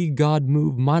ourselves to see God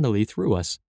move mightily through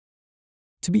us.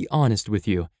 To be honest with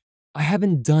you, I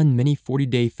haven't done many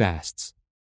 40-day fasts.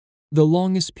 The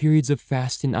longest periods of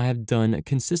fasting I have done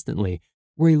consistently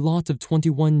were a lot of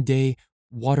 21-day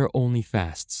water-only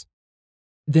fasts.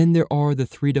 Then there are the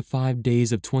 3 to 5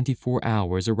 days of 24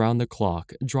 hours around the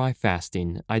clock dry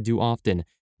fasting I do often,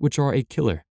 which are a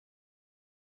killer.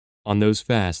 On those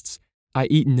fasts, I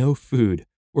eat no food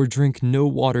or drink no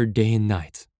water day and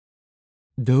night.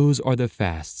 Those are the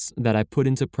fasts that I put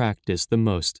into practice the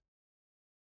most.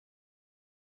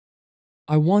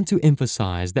 I want to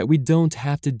emphasize that we don't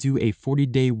have to do a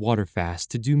 40-day water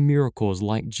fast to do miracles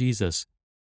like Jesus.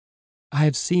 I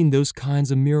have seen those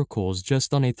kinds of miracles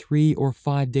just on a 3 or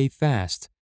 5-day fast.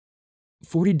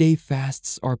 40-day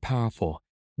fasts are powerful,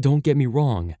 don't get me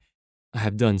wrong. I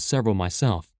have done several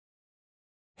myself.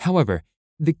 However,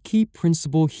 the key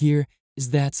principle here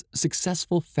is that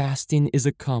successful fasting is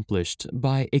accomplished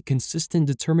by a consistent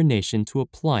determination to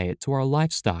apply it to our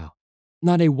lifestyle,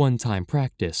 not a one-time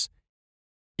practice.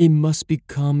 It must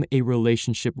become a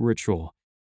relationship ritual,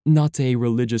 not a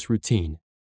religious routine.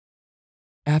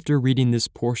 After reading this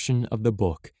portion of the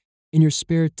book, in your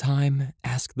spare time,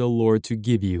 ask the Lord to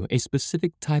give you a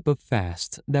specific type of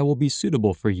fast that will be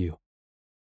suitable for you.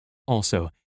 Also,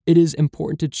 it is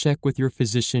important to check with your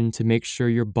physician to make sure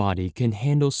your body can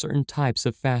handle certain types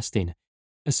of fasting,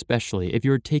 especially if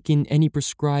you're taking any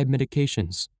prescribed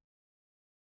medications.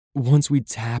 Once we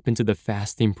tap into the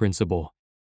fasting principle,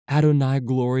 Adonai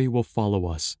glory will follow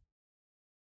us.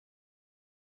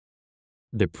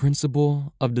 The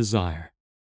principle of desire.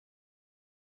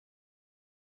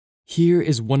 Here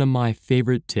is one of my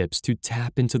favorite tips to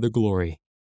tap into the glory.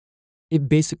 It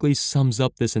basically sums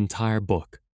up this entire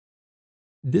book.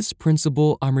 This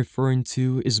principle I'm referring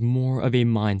to is more of a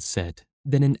mindset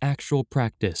than an actual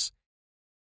practice.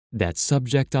 That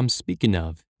subject I'm speaking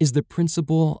of is the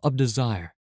principle of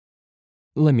desire.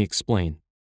 Let me explain.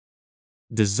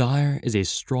 Desire is a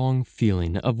strong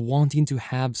feeling of wanting to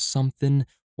have something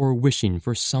or wishing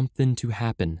for something to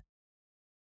happen.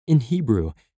 In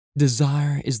Hebrew,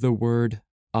 desire is the word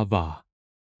avah,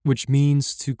 which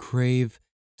means to crave,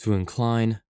 to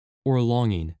incline, or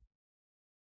longing.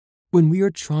 When we are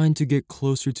trying to get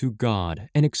closer to God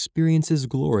and experience His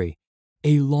glory,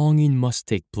 a longing must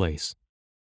take place.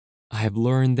 I have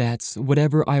learned that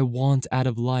whatever I want out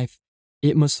of life,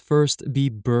 it must first be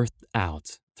birthed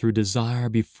out through desire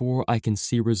before I can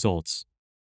see results.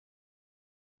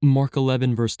 Mark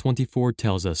 11 verse 24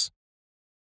 tells us,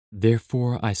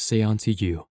 "Therefore I say unto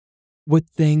you, What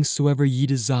things soever ye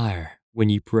desire when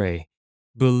ye pray,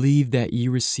 believe that ye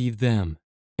receive them,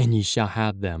 and ye shall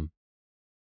have them.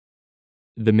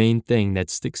 The main thing that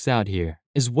sticks out here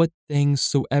is what things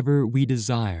soever we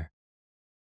desire.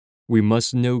 We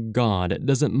must know God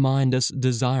doesn't mind us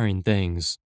desiring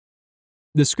things.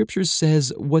 The scripture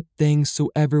says, what things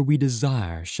soever we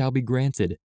desire shall be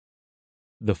granted.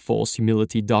 The false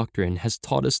humility doctrine has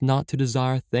taught us not to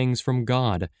desire things from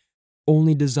God,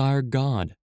 only desire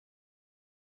God.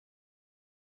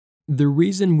 The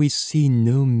reason we see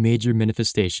no major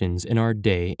manifestations in our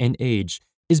day and age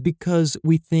is because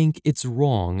we think it's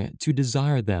wrong to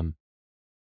desire them.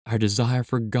 Our desire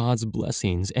for God's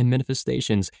blessings and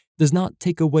manifestations does not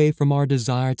take away from our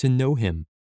desire to know Him.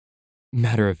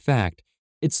 Matter of fact,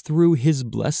 it's through His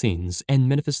blessings and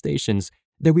manifestations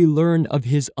that we learn of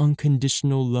His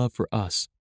unconditional love for us.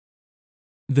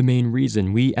 The main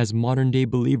reason we as modern-day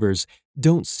believers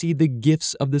don't see the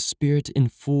gifts of the Spirit in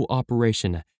full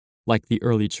operation, like the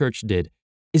early church did,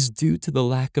 is due to the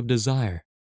lack of desire.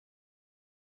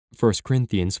 1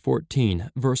 Corinthians 14,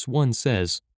 verse 1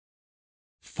 says,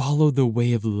 "Follow the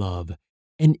way of love,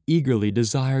 and eagerly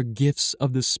desire gifts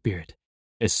of the Spirit,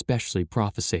 especially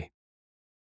prophecy."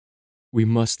 We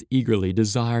must eagerly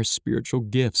desire spiritual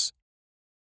gifts.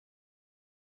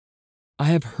 I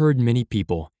have heard many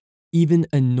people, even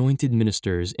anointed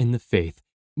ministers in the faith,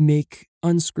 make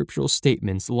unscriptural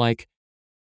statements like,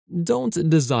 "Don't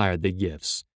desire the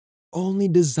gifts, only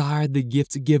desire the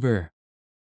gift giver."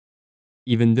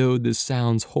 Even though this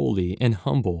sounds holy and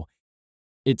humble,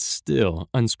 it's still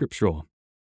unscriptural.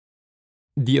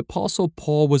 The Apostle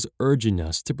Paul was urging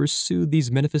us to pursue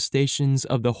these manifestations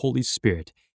of the Holy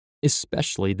Spirit,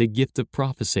 especially the gift of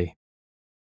prophecy.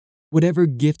 Whatever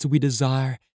gift we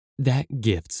desire, that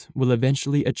gift will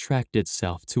eventually attract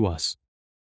itself to us.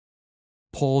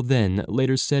 Paul then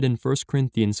later said in 1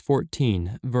 Corinthians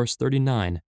 14, verse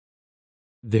 39,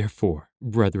 "Therefore,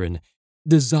 brethren,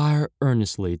 desire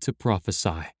earnestly to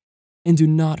prophesy, and do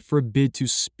not forbid to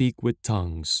speak with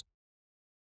tongues."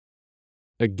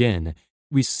 Again,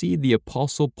 we see the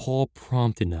Apostle Paul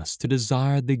prompting us to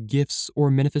desire the gifts or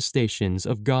manifestations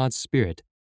of God's Spirit.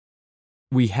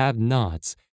 We have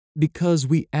not because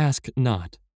we ask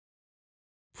not.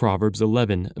 Proverbs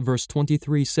 11, verse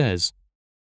 23 says,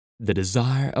 "The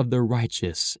desire of the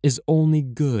righteous is only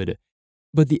good,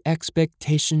 but the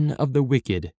expectation of the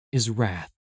wicked is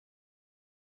wrath."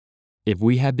 If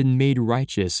we have been made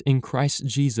righteous in Christ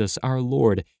Jesus our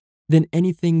Lord, then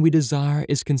anything we desire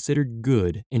is considered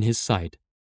good in His sight.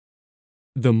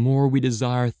 The more we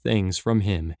desire things from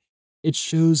Him, it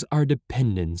shows our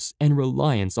dependence and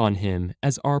reliance on Him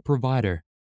as our provider.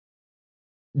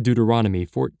 Deuteronomy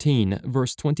 14,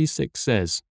 verse 26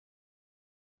 says,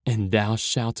 "And thou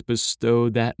shalt bestow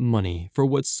that money for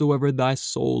whatsoever thy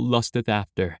soul lusteth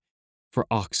after, for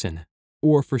oxen,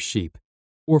 or for sheep,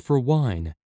 or for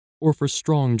wine, or for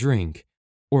strong drink,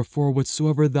 or for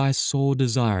whatsoever thy soul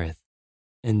desireth.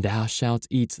 And thou shalt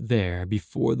eat there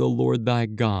before the Lord thy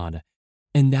God,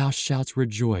 and thou shalt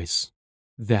rejoice,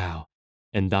 thou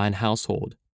and thine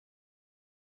household."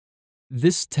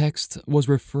 This text was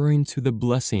referring to the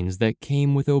blessings that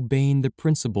came with obeying the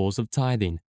principles of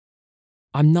tithing.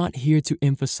 I'm not here to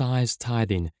emphasize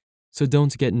tithing, so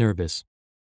don't get nervous.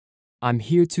 I'm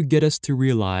here to get us to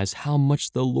realize how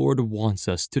much the Lord wants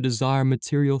us to desire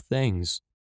material things.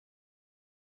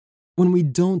 When we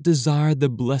don't desire the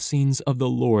blessings of the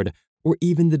Lord or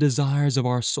even the desires of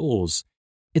our souls,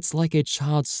 it's like a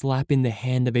child slapping the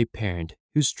hand of a parent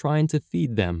who's trying to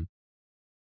feed them.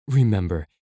 Remember,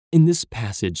 in this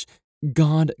passage,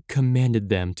 God commanded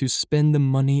them to spend the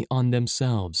money on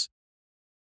themselves.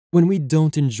 When we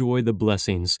don't enjoy the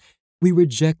blessings, we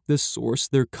reject the source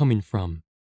they're coming from.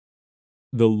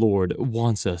 The Lord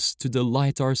wants us to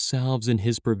delight ourselves in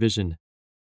His provision.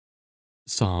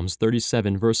 Psalms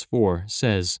 37, verse 4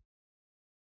 says,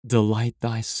 "Delight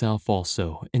thyself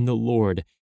also in the Lord,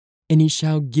 and He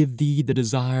shall give thee the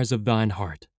desires of thine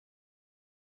heart."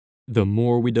 The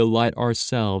more we delight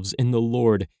ourselves in the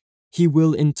Lord, He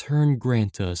will in turn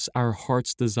grant us our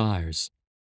heart's desires.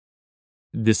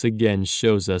 This again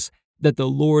shows us that the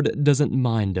Lord doesn't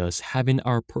mind us having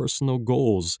our personal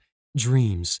goals,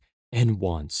 dreams, and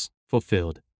wants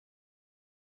fulfilled.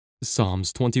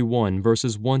 Psalms 21,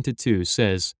 verses 1 to 2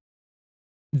 says,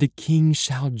 "The king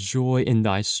shall joy in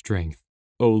thy strength,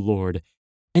 O Lord,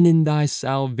 and in thy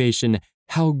salvation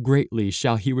how greatly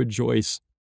shall he rejoice.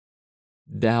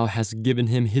 Thou hast given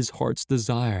him his heart's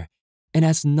desire, and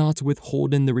hast not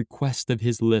withholden the request of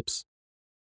his lips."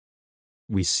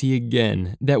 We see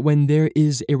again that when there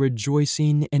is a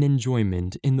rejoicing and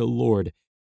enjoyment in the Lord,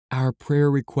 our prayer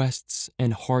requests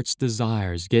and heart's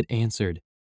desires get answered.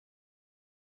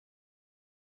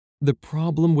 The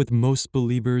problem with most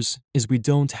believers is we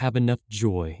don't have enough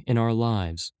joy in our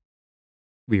lives.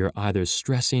 We are either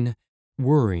stressing,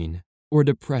 worrying, or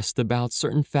depressed about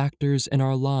certain factors in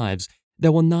our lives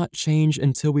that will not change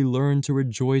until we learn to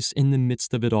rejoice in the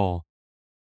midst of it all.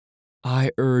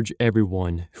 I urge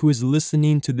everyone who is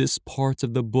listening to this part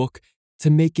of the book to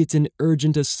make it an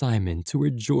urgent assignment to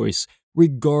rejoice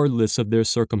regardless of their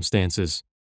circumstances.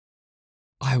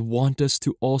 I want us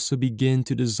to also begin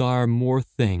to desire more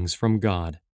things from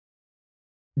God.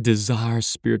 Desire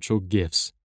spiritual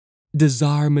gifts,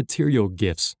 desire material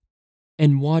gifts,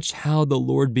 and watch how the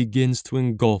Lord begins to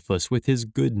engulf us with His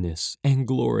goodness and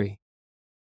glory.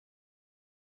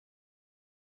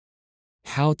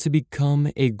 How to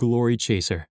become a glory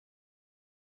chaser.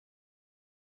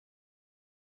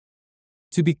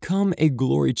 To become a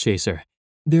glory chaser,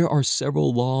 there are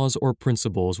several laws or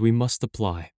principles we must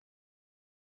apply.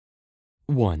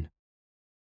 1.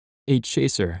 A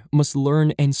chaser must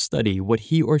learn and study what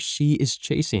he or she is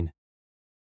chasing.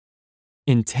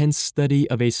 Intense study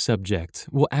of a subject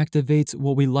will activate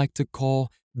what we like to call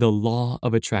the law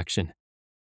of attraction.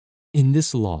 In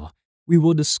this law, we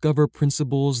will discover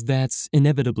principles that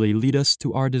inevitably lead us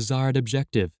to our desired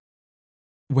objective.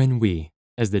 When we,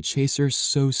 as the chaser,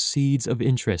 sow seeds of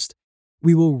interest,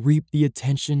 we will reap the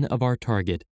attention of our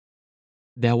target.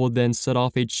 That will then set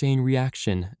off a chain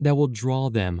reaction that will draw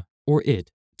them, or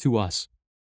it, to us.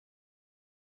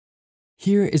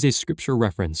 Here is a scripture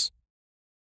reference.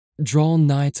 Draw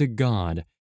nigh to God,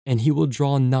 and He will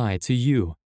draw nigh to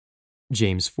you.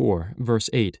 James 4, verse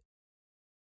 8.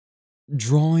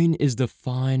 Drawing is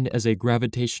defined as a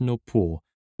gravitational pull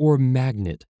or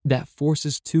magnet that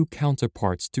forces two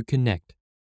counterparts to connect.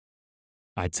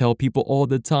 I tell people all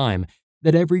the time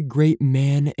that every great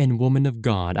man and woman of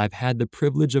God I've had the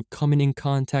privilege of coming in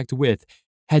contact with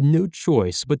had no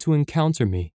choice but to encounter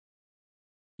me.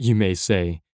 You may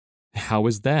say, how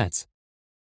is that?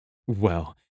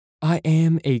 Well, I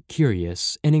am a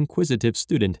curious and inquisitive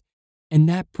student, and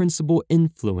that principle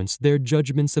influenced their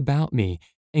judgments about me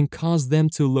and caused them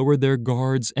to lower their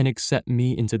guards and accept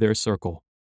me into their circle.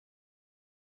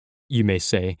 You may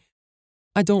say,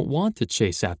 I don't want to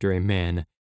chase after a man.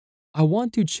 I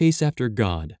want to chase after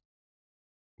God.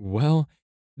 Well,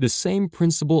 the same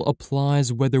principle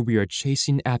applies whether we are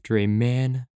chasing after a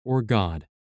man or God.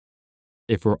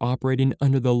 If we're operating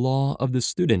under the law of the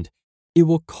student, it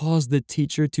will cause the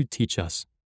teacher to teach us.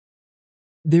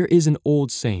 There is an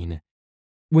old saying,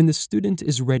 when the student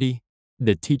is ready,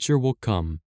 the teacher will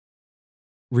come.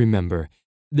 Remember,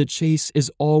 the chase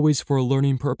is always for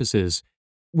learning purposes,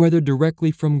 whether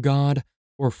directly from God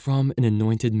or from an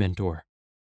anointed mentor.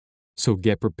 So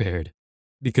get prepared,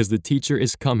 because the teacher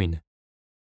is coming.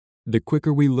 The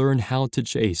quicker we learn how to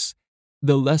chase,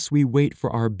 the less we wait for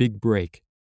our big break.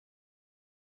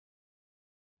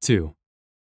 2.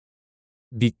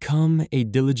 Become a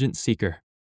diligent seeker.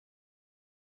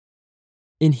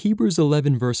 In Hebrews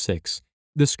 11, verse 6,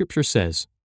 the scripture says,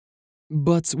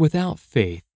 But without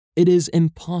faith it is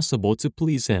impossible to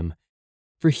please Him.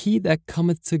 For he that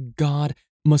cometh to God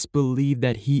must believe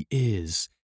that He is,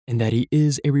 and that He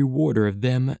is a rewarder of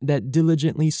them that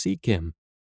diligently seek Him.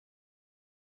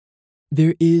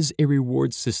 There is a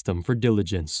reward system for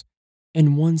diligence,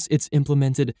 and once it's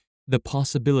implemented, the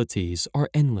possibilities are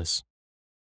endless.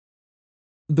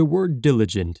 The word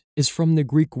diligent is from the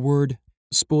Greek word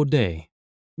spode,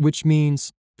 which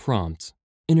means prompt,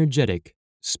 energetic,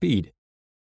 speed.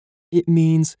 It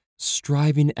means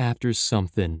striving after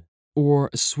something, or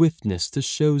swiftness to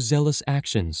show zealous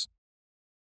actions.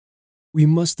 We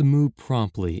must move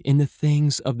promptly in the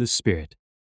things of the Spirit.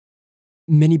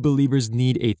 Many believers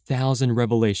need 1,000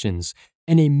 revelations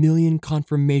and 1,000,000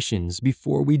 confirmations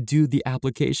before we do the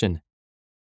application.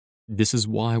 This is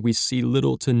why we see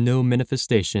little to no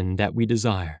manifestation that we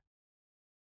desire.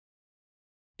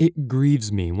 It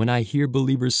grieves me when I hear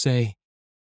believers say,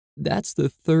 "That's the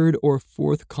 3rd or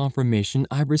 4th confirmation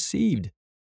I've received."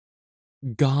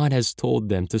 God has told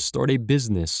them to start a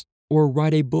business or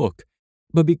write a book,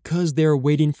 but because they are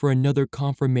waiting for another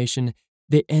confirmation,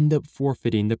 they end up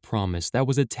forfeiting the promise that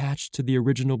was attached to the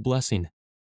original blessing.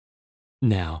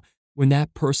 Now, when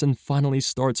that person finally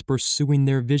starts pursuing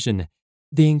their vision,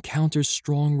 they encounter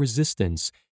strong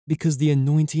resistance because the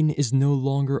anointing is no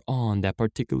longer on that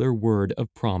particular word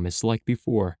of promise like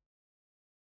before.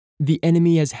 The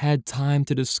enemy has had time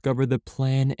to discover the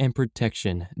plan and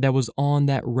protection that was on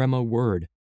that Rhema word.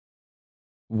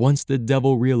 Once the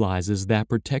devil realizes that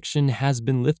protection has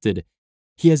been lifted,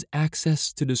 he has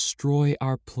access to destroy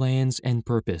our plans and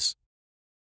purpose.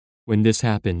 When this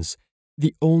happens,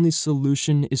 the only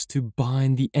solution is to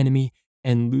bind the enemy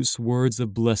and loose words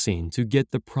of blessing to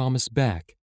get the promise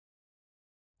back.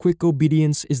 Quick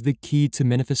obedience is the key to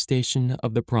manifestation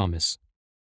of the promise.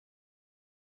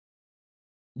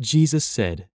 Jesus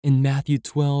said in Matthew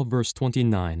 12, verse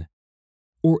 29,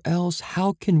 "Or else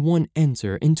how can one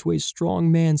enter into a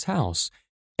strong man's house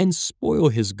and spoil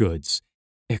his goods,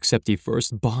 except he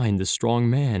first bind the strong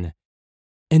man,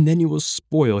 and then he will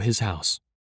spoil his house?"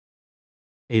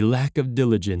 A lack of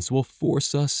diligence will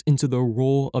force us into the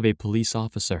role of a police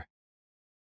officer.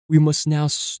 We must now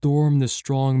storm the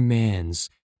strong man's,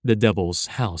 the devil's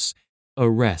house,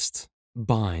 arrest,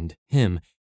 bind him,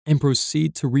 and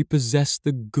proceed to repossess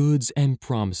the goods and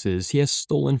promises he has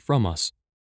stolen from us.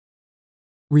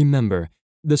 Remember,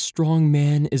 the strong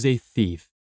man is a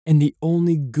thief, and the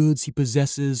only goods he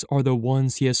possesses are the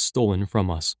ones he has stolen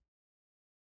from us.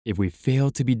 If we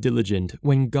fail to be diligent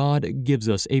when God gives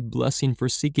us a blessing for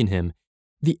seeking Him,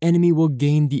 the enemy will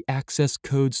gain the access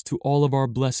codes to all of our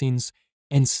blessings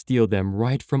and steal them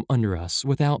right from under us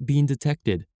without being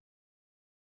detected.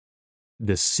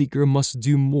 The seeker must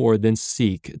do more than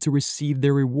seek to receive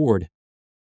their reward.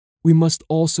 We must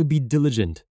also be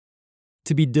diligent.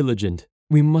 To be diligent,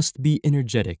 we must be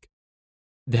energetic.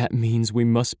 That means we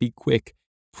must be quick,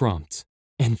 prompt,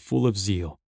 and full of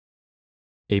zeal.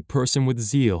 A person with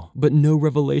zeal but no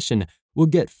revelation will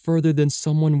get further than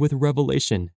someone with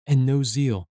revelation and no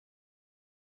zeal.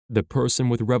 The person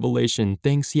with revelation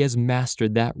thinks he has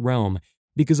mastered that realm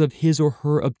because of his or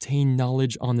her obtained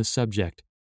knowledge on the subject.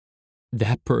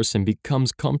 That person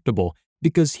becomes comfortable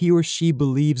because he or she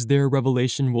believes their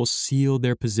revelation will seal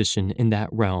their position in that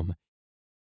realm.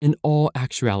 In all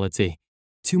actuality,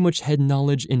 too much head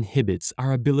knowledge inhibits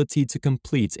our ability to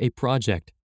complete a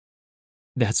project.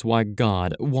 That's why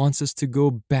God wants us to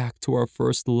go back to our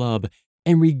first love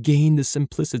and regain the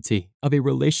simplicity of a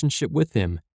relationship with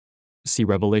Him. See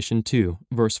Revelation 2,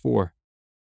 verse 4.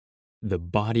 The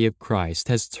body of Christ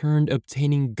has turned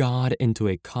obtaining God into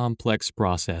a complex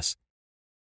process.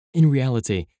 In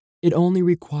reality, it only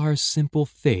requires simple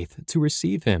faith to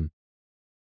receive Him.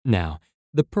 Now,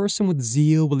 the person with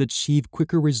zeal will achieve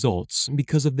quicker results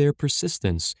because of their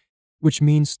persistence, which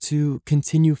means to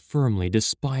continue firmly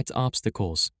despite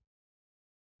obstacles.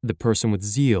 The person with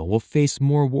zeal will face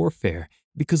more warfare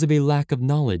because of a lack of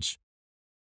knowledge.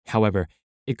 However,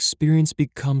 experience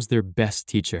becomes their best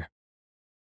teacher.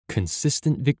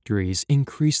 Consistent victories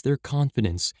increase their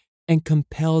confidence and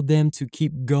compel them to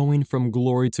keep going from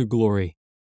glory to glory.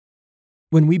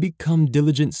 When we become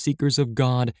diligent seekers of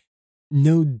God,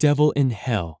 no devil in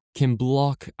hell can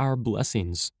block our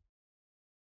blessings.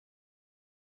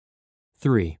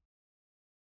 3.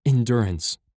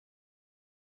 Endurance.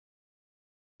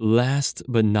 Last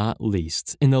but not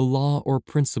least, in the law or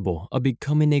principle of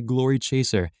becoming a glory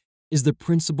chaser is the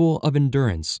principle of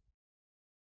endurance.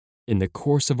 In the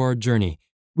course of our journey,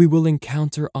 we will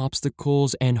encounter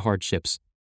obstacles and hardships.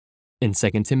 In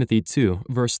 2 Timothy 2,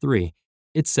 verse 3,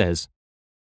 it says,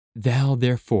 "Thou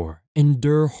therefore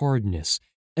endure hardness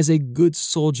as a good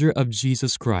soldier of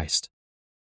Jesus Christ."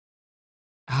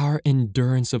 Our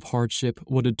endurance of hardship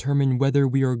will determine whether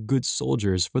we are good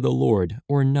soldiers for the Lord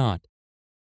or not.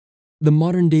 The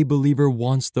modern-day believer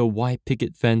wants the white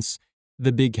picket fence,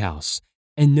 the big house,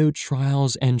 and no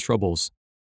trials and troubles.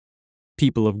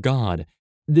 People of God,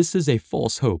 this is a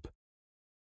false hope.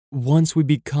 Once we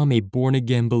become a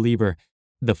born-again believer,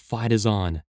 the fight is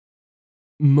on.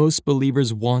 Most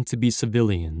believers want to be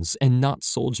civilians and not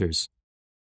soldiers.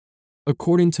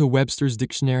 According to Webster's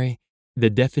dictionary, the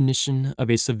definition of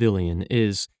a civilian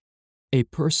is a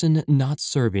person not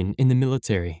serving in the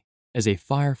military, as a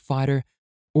firefighter,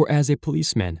 or as a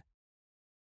policeman.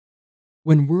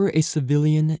 When we're a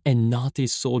civilian and not a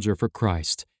soldier for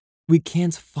Christ, we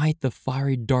can't fight the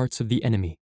fiery darts of the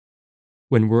enemy.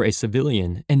 When we're a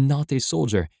civilian and not a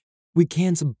soldier, we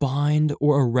can't bind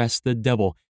or arrest the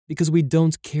devil because we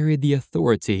don't carry the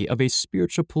authority of a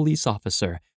spiritual police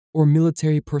officer or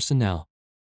military personnel.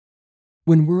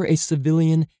 When we're a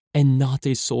civilian and not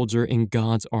a soldier in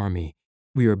God's army,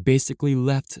 we are basically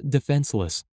left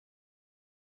defenseless.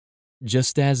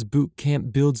 Just as boot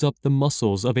camp builds up the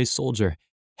muscles of a soldier,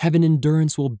 heaven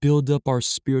endurance will build up our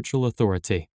spiritual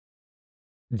authority.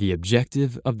 The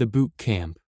objective of the boot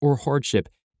camp or hardship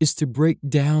is to break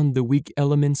down the weak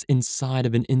elements inside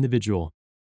of an individual.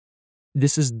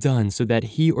 This is done so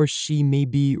that he or she may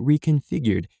be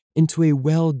reconfigured into a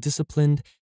well-disciplined,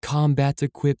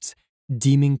 combat-equipped,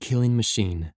 demon-killing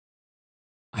machine.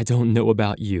 I don't know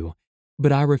about you,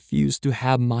 but I refuse to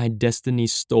have my destiny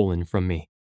stolen from me.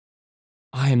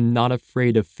 I am not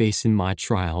afraid of facing my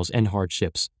trials and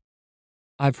hardships.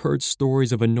 I've heard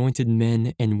stories of anointed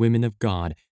men and women of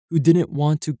God who didn't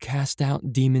want to cast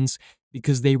out demons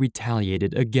because they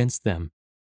retaliated against them.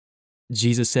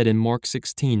 Jesus said in Mark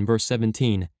 16, verse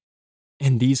 17,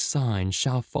 "And these signs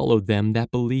shall follow them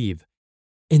that believe.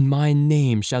 In my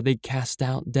name shall they cast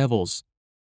out devils."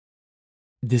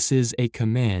 This is a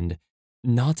command,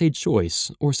 not a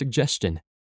choice or suggestion.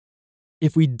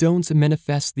 If we don't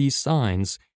manifest these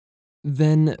signs,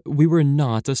 then we were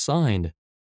not assigned.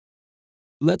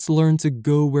 Let's learn to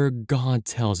go where God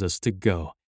tells us to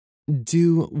go.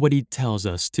 Do what He tells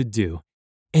us to do,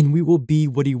 and we will be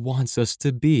what He wants us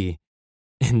to be.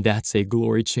 And that's a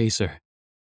glory chaser.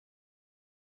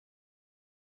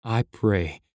 I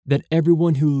pray that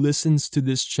everyone who listens to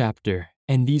this chapter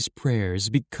and these prayers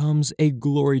becomes a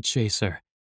glory chaser.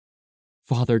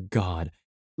 Father God,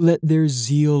 let their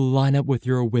zeal line up with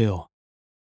your will.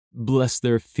 Bless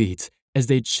their feet as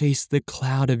they chase the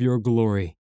cloud of your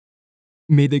glory.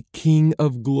 May the King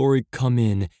of glory come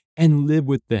in and live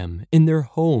with them in their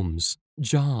homes,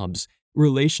 jobs,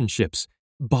 relationships,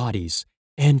 bodies,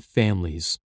 and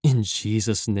families. In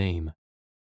Jesus' name,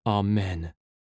 amen.